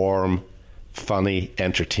 warm, funny,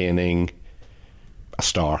 entertaining, a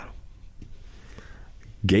star.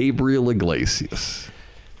 Gabriel Iglesias.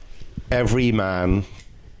 Every man,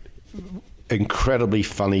 incredibly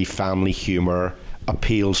funny family humour,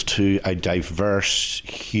 appeals to a diverse,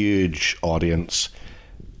 huge audience,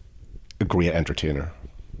 a great entertainer.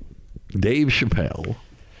 Dave Chappelle.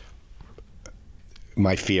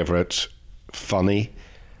 My favourite, funny,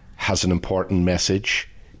 has an important message,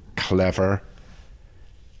 clever,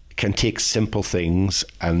 can take simple things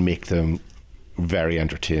and make them very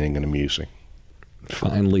entertaining and amusing.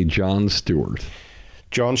 Finally, Jon Stewart.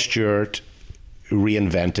 Jon Stewart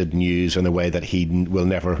reinvented news in a way that he will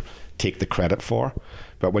never take the credit for.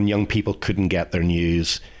 But when young people couldn't get their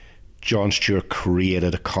news, Jon Stewart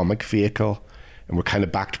created a comic vehicle. And we're kind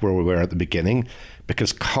of back to where we were at the beginning,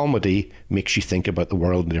 because comedy makes you think about the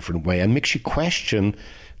world in a different way and makes you question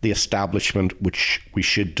the establishment, which we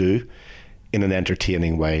should do, in an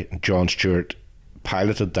entertaining way. Jon Stewart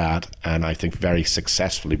piloted that, and I think very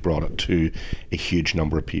successfully brought it to a huge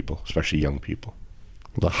number of people, especially young people.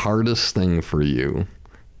 The hardest thing for you,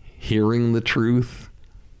 hearing the truth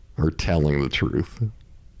or telling the truth?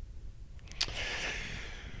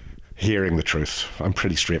 Hearing the truth. I'm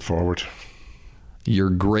pretty straightforward.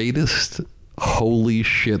 Your greatest holy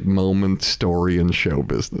shit moment story in show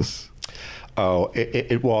business? Oh,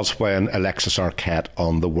 it was when Alexis Arquette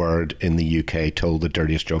on The Word in the UK told the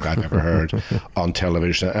dirtiest joke I've ever heard on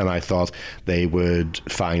television, and I thought they would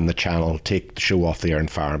find the channel, take the show off the air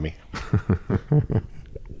and fire me.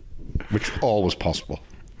 Which always possible.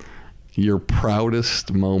 Your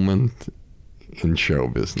proudest moment in show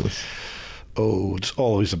business? Oh, it's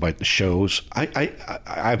always about the shows. I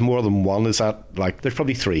have more than one. Is that like, there's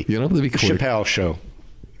probably 3. You don't have to be clear. Chappelle show.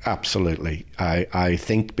 Absolutely. I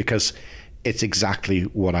think because it's exactly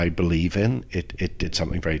what I believe in. It did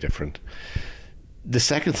something very different. The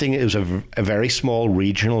second thing is a very small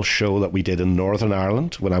regional show that we did in Northern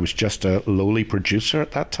Ireland when I was just a lowly producer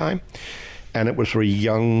at that time. And it was where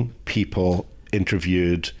young people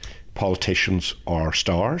interviewed politicians or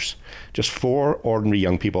stars, just 4 ordinary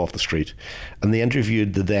young people off the street. And they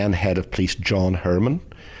interviewed the then head of police, John Herman,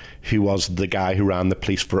 who was the guy who ran the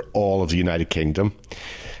police for all of the United Kingdom.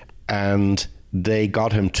 And they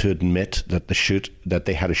got him to admit that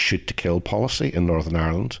they had a shoot to kill policy in Northern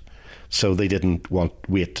Ireland. So they didn't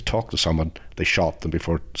wait to talk to someone. They shot them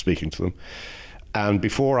before speaking to them. And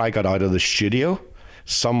before I got out of the studio,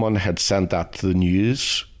 someone had sent that to the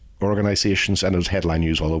news organisations, and it was headline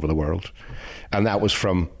news all over the world. And that was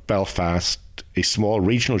from Belfast, a small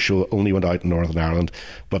regional show that only went out in Northern Ireland,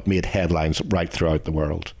 but made headlines right throughout the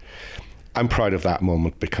world. I'm proud of that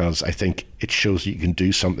moment because I think it shows that you can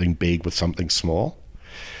do something big with something small.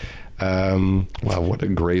 Wow, what a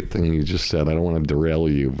great thing you just said. I don't want to derail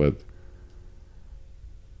you, but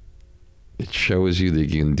it shows you that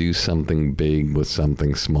you can do something big with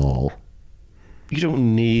something small. You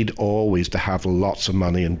don't need always to have lots of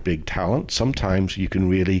money and big talent. Sometimes you can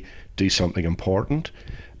really do something important.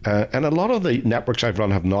 And a lot of the networks I've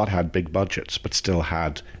run have not had big budgets, but still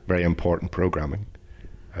had very important programming.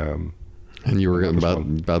 And you were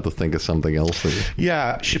about to think of something else.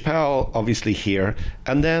 Yeah, Chappelle, obviously here.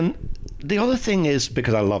 And then the other thing is,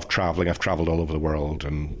 because I love traveling, I've traveled all over the world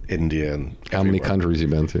and India and How many countries have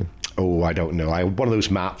you been to? Oh, I don't know. I had one of those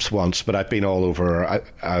maps once, but I've been all over. I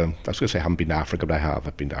was going to say I haven't been to Africa, but I have.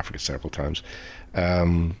 I've been to Africa several times.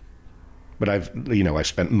 But I've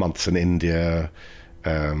spent months in India.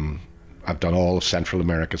 I've done all of Central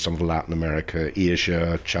America, some of Latin America,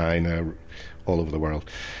 Asia, China, all over the world.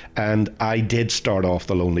 And I did start off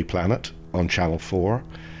The Lonely Planet on Channel 4.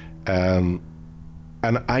 And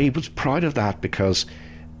I was proud of that because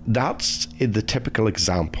that's the typical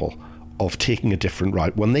example of taking a different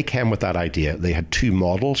route. When they came with that idea, they had 2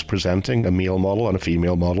 models presenting, a male model and a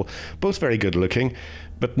female model, both very good looking,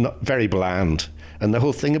 but not very bland. And the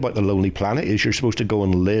whole thing about The Lonely Planet is you're supposed to go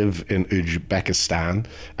and live in Uzbekistan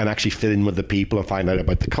and actually fit in with the people and find out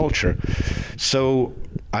about the culture. So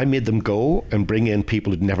I made them go and bring in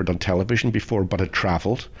people who'd never done television before but had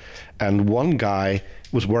travelled. And one guy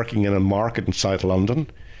was working in a market in South London.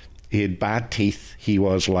 He had bad teeth. He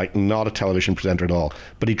was like not a television presenter at all,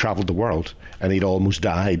 but he travelled the world and he'd almost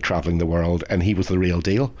died travelling the world, and he was the real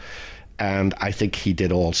deal. And I think he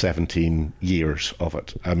did all 17 years of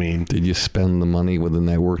it. I mean... Did you spend the money with the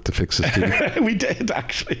network to fix his teeth? We did,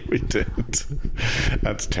 actually. We did.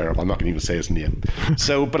 That's terrible. I'm not going to even say his name.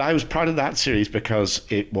 But I was proud of that series because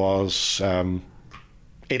it was...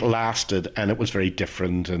 it lasted and it was very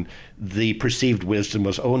different. And the perceived wisdom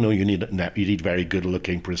was, oh, no, you need very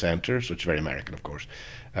good-looking presenters, which is very American, of course.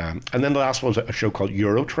 And then the last one was a show called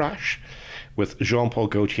Eurotrash, with Jean-Paul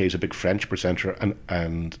Gaultier, who's a big French presenter,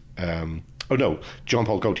 and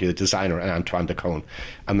Jean-Paul Gaultier, the designer, and Antoine Decaune,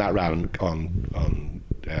 and that ran on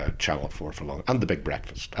Channel 4 for long, and The Big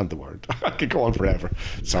Breakfast, and The Word. I could go on forever.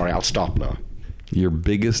 Sorry, I'll stop now. Your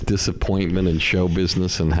biggest disappointment in show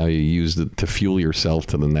business and how you used it to fuel yourself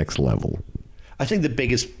to the next level? I think the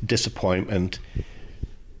biggest disappointment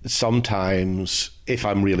sometimes, if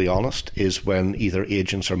I'm really honest, is when either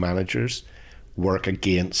agents or managers work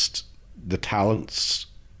against the talent's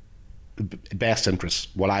best interests,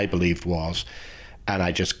 what I believed was, and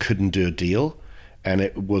I just couldn't do a deal. And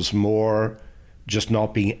it was more just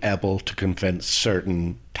not being able to convince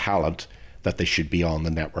certain talent that they should be on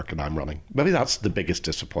the network that I'm running. Maybe that's the biggest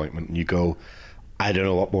disappointment. And you go, I don't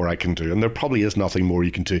know what more I can do. And there probably is nothing more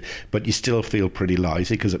you can do, but you still feel pretty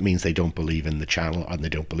lousy because it means they don't believe in the channel and they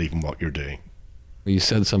don't believe in what you're doing. You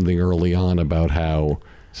said something early on about how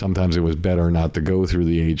sometimes it was better not to go through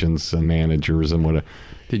the agents and managers and what.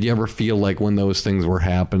 Did you ever feel like when those things were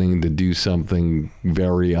happening to do something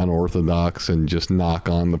very unorthodox and just knock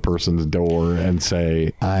on the person's door and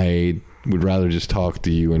say, I would rather just talk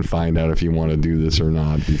to you and find out if you want to do this or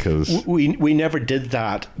not? Because we never did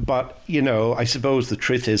that. But, I suppose the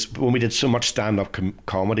truth is when we did so much stand-up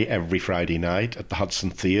comedy every Friday night at the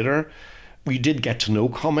Hudson Theatre, we did get to know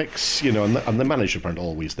comics, and the managers weren't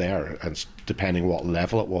always there, and depending what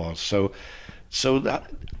level it was. So that,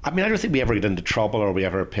 I don't think we ever get into trouble or we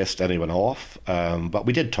ever pissed anyone off, but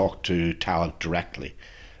we did talk to talent directly.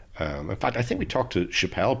 In fact, I think we talked to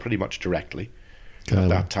Chappelle pretty much directly at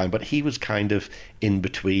that time, but he was kind of in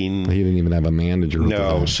between. He didn't even have a manager.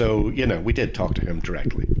 No, so, we did talk to him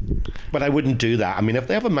directly. But I wouldn't do that. If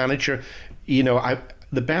they have a manager,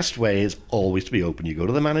 the best way is always to be open. You go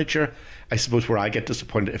to the manager. I suppose where I get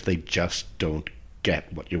disappointed if they just don't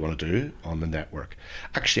get what you want to do on the network.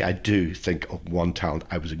 Actually, I do think of one talent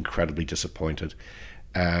I was incredibly disappointed,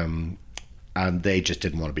 and they just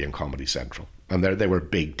didn't want to be on Comedy Central. And they were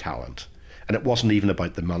big talent. And it wasn't even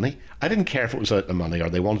about the money. I didn't care if it was about the money or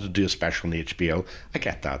they wanted to do a special on the HBO. I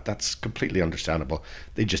get that. That's completely understandable.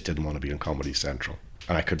 They just didn't want to be on Comedy Central.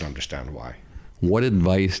 And I couldn't understand why. What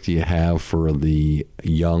advice do you have for the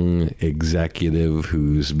young executive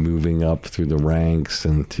who's moving up through the ranks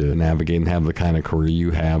and to navigate and have the kind of career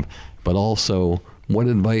you have? But also, what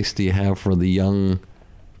advice do you have for the young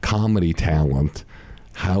comedy talent?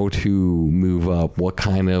 How to move up, what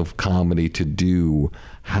kind of comedy to do,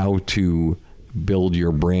 how to build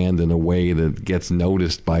your brand in a way that gets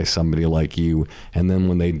noticed by somebody like you. And then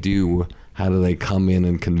when they do, how do they come in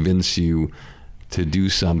and convince you to do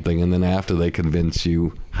something? And then after they convince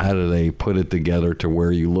you, how do they put it together to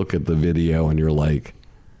where you look at the video and you're like,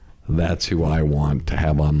 that's who I want to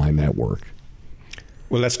have on my network?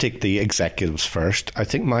 Well, let's take the executives first. I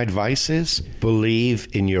think my advice is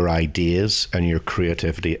believe in your ideas and your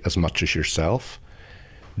creativity as much as yourself.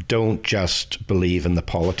 Don't just believe in the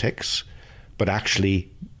politics, but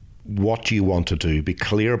actually what you want to do. Be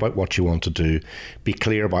clear about what you want to do. Be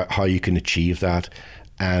clear about how you can achieve that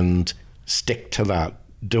and stick to that.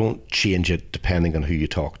 Don't change it depending on who you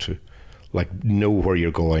talk to. Know where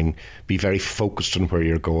you're going. Be very focused on where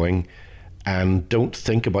you're going. And don't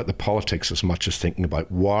think about the politics as much as thinking about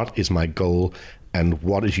what is my goal and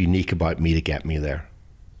what is unique about me to get me there.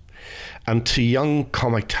 And to young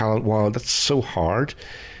comic talent, wow, that's so hard.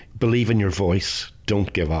 Believe in your voice.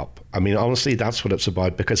 Don't give up. Honestly, that's what it's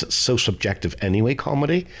about, because it's so subjective anyway,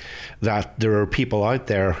 comedy, that there are people out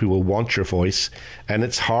there who will want your voice. And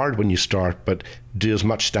it's hard when you start, but do as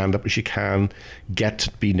much stand-up as you can, get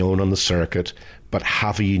to be known on the circuit, but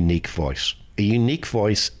have a unique voice. A unique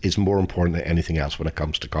voice is more important than anything else when it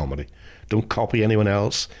comes to comedy. Don't copy anyone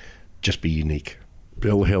else. Just be unique.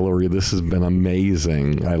 Bill Hillary, this has been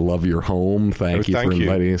amazing. I love your home. Thank you for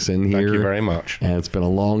inviting us in here. Thank you very much. And it's been a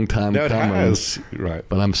long time coming. It has. Right.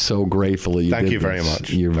 But I'm so grateful that you did this. Thank you very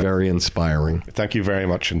much. You're very inspiring. Thank you very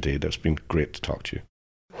much indeed. It's been great to talk to you.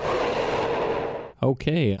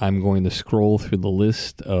 Okay, I'm going to scroll through the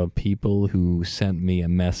list of people who sent me a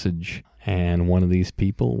message, and one of these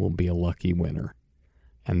people will be a lucky winner.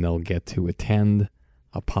 And they'll get to attend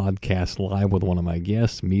a podcast live with one of my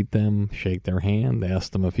guests, meet them, shake their hand,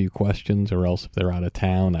 ask them a few questions, or else if they're out of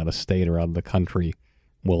town, out of state, or out of the country,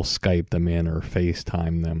 we'll Skype them in or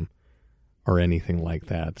FaceTime them or anything like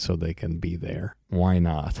that so they can be there. Why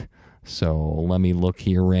not? So let me look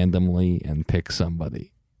here randomly and pick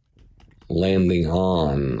somebody. Landing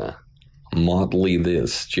on Motley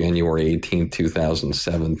This, January 18th,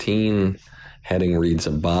 2017. Heading reads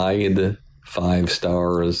Abide, 5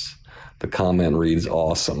 stars. The comment reads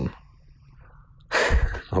awesome.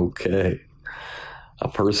 Okay. A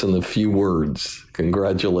person of few words.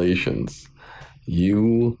 Congratulations.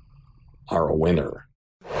 You are a winner.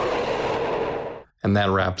 And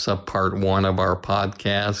that wraps up part 1 of our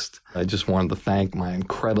podcast. I just wanted to thank my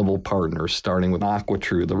incredible partners, starting with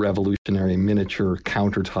AquaTrue, the revolutionary miniature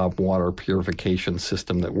countertop water purification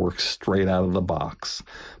system that works straight out of the box.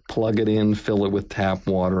 Plug it in, fill it with tap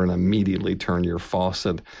water, and immediately turn your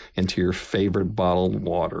faucet into your favorite bottled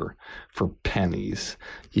water for pennies.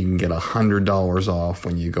 You can get $100 off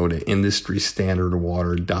when you go to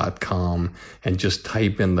industrystandardwater.com and just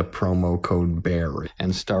type in the promo code BARRY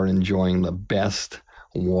and start enjoying the best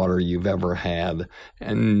water you've ever had,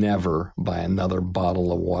 and never buy another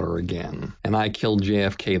bottle of water again. And I Killed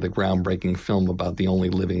JFK, the groundbreaking film about the only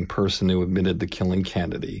living person who admitted to killing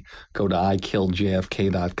Kennedy. Go to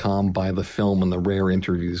ikilledjfk.com, buy the film and the rare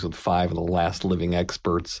interviews with 5 of the last living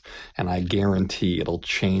experts, and I guarantee it'll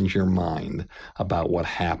change your mind about what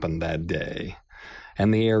happened that day.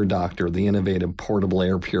 And the Air Doctor, the innovative portable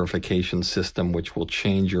air purification system which will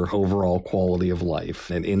change your overall quality of life.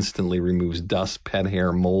 It instantly removes dust, pet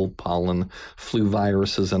hair, mold, pollen, flu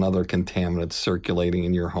viruses, and other contaminants circulating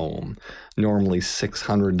in your home. Normally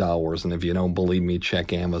 $600, and if you don't believe me,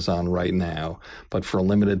 check Amazon right now. But for a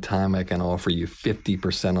limited time, I can offer you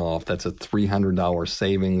 50% off. That's a $300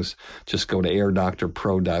 savings. Just go to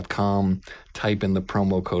airdoctorpro.com, type in the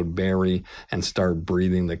promo code BARRY, and start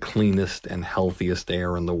breathing the cleanest and healthiest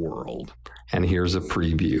air in the world. And here's a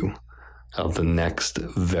preview of the next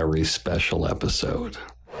very special episode.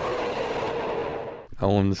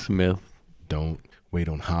 Owen Smith. Don't wait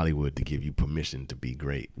on Hollywood to give you permission to be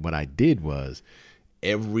great. What I did was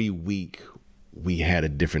every week we had a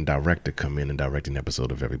different director come in and direct an episode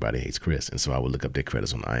of Everybody Hates Chris. And so I would look up their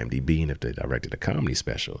credits on IMDb, and if they directed a comedy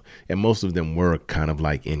special, and most of them were kind of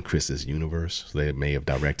like in Chris's universe. So they may have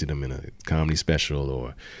directed them in a comedy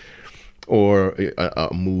special or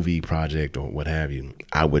a movie project or what have you.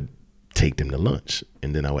 I would take them to lunch,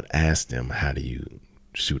 and then I would ask them, how do you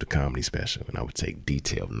shoot a comedy special? And I would take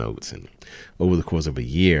detailed notes. And over the course of a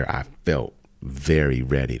year, I felt very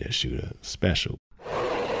ready to shoot a special.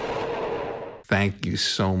 Thank you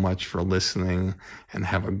so much for listening, and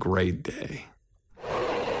have a great day.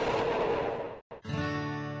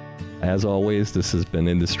 As always, this has been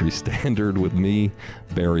Industry Standard with me,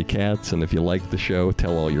 Barry Katz. And if you like the show,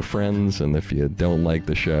 tell all your friends. And if you don't like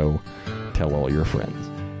the show, tell all your friends.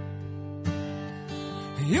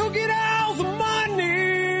 You get all the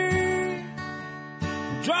money,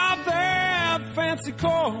 drive that fancy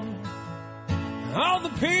car. All the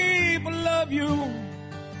people love you,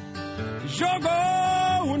 'cause you're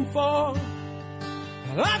going far.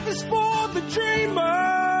 Life is for the dreamers,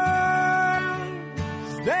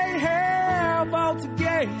 they have all to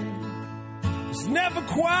gain. It's never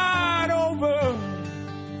quite over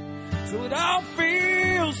till it all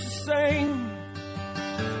feels the same.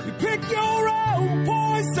 You pick your own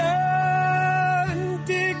poison,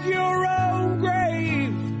 dig your own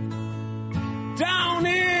grave down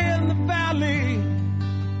in the valley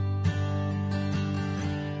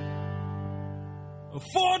of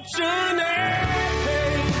fortune.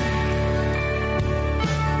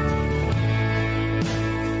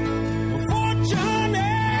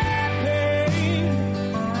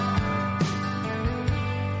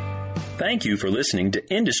 Thank you for listening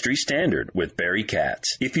to Industry Standard with Barry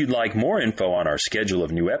Katz. If you'd like more info on our schedule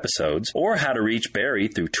of new episodes or how to reach Barry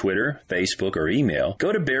through Twitter, Facebook, or email,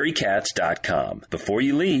 go to barrykatz.com. Before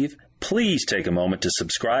you leave, please take a moment to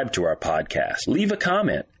subscribe to our podcast, leave a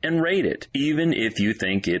comment, and rate it, even if you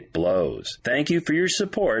think it blows. Thank you for your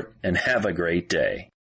support, and have a great day.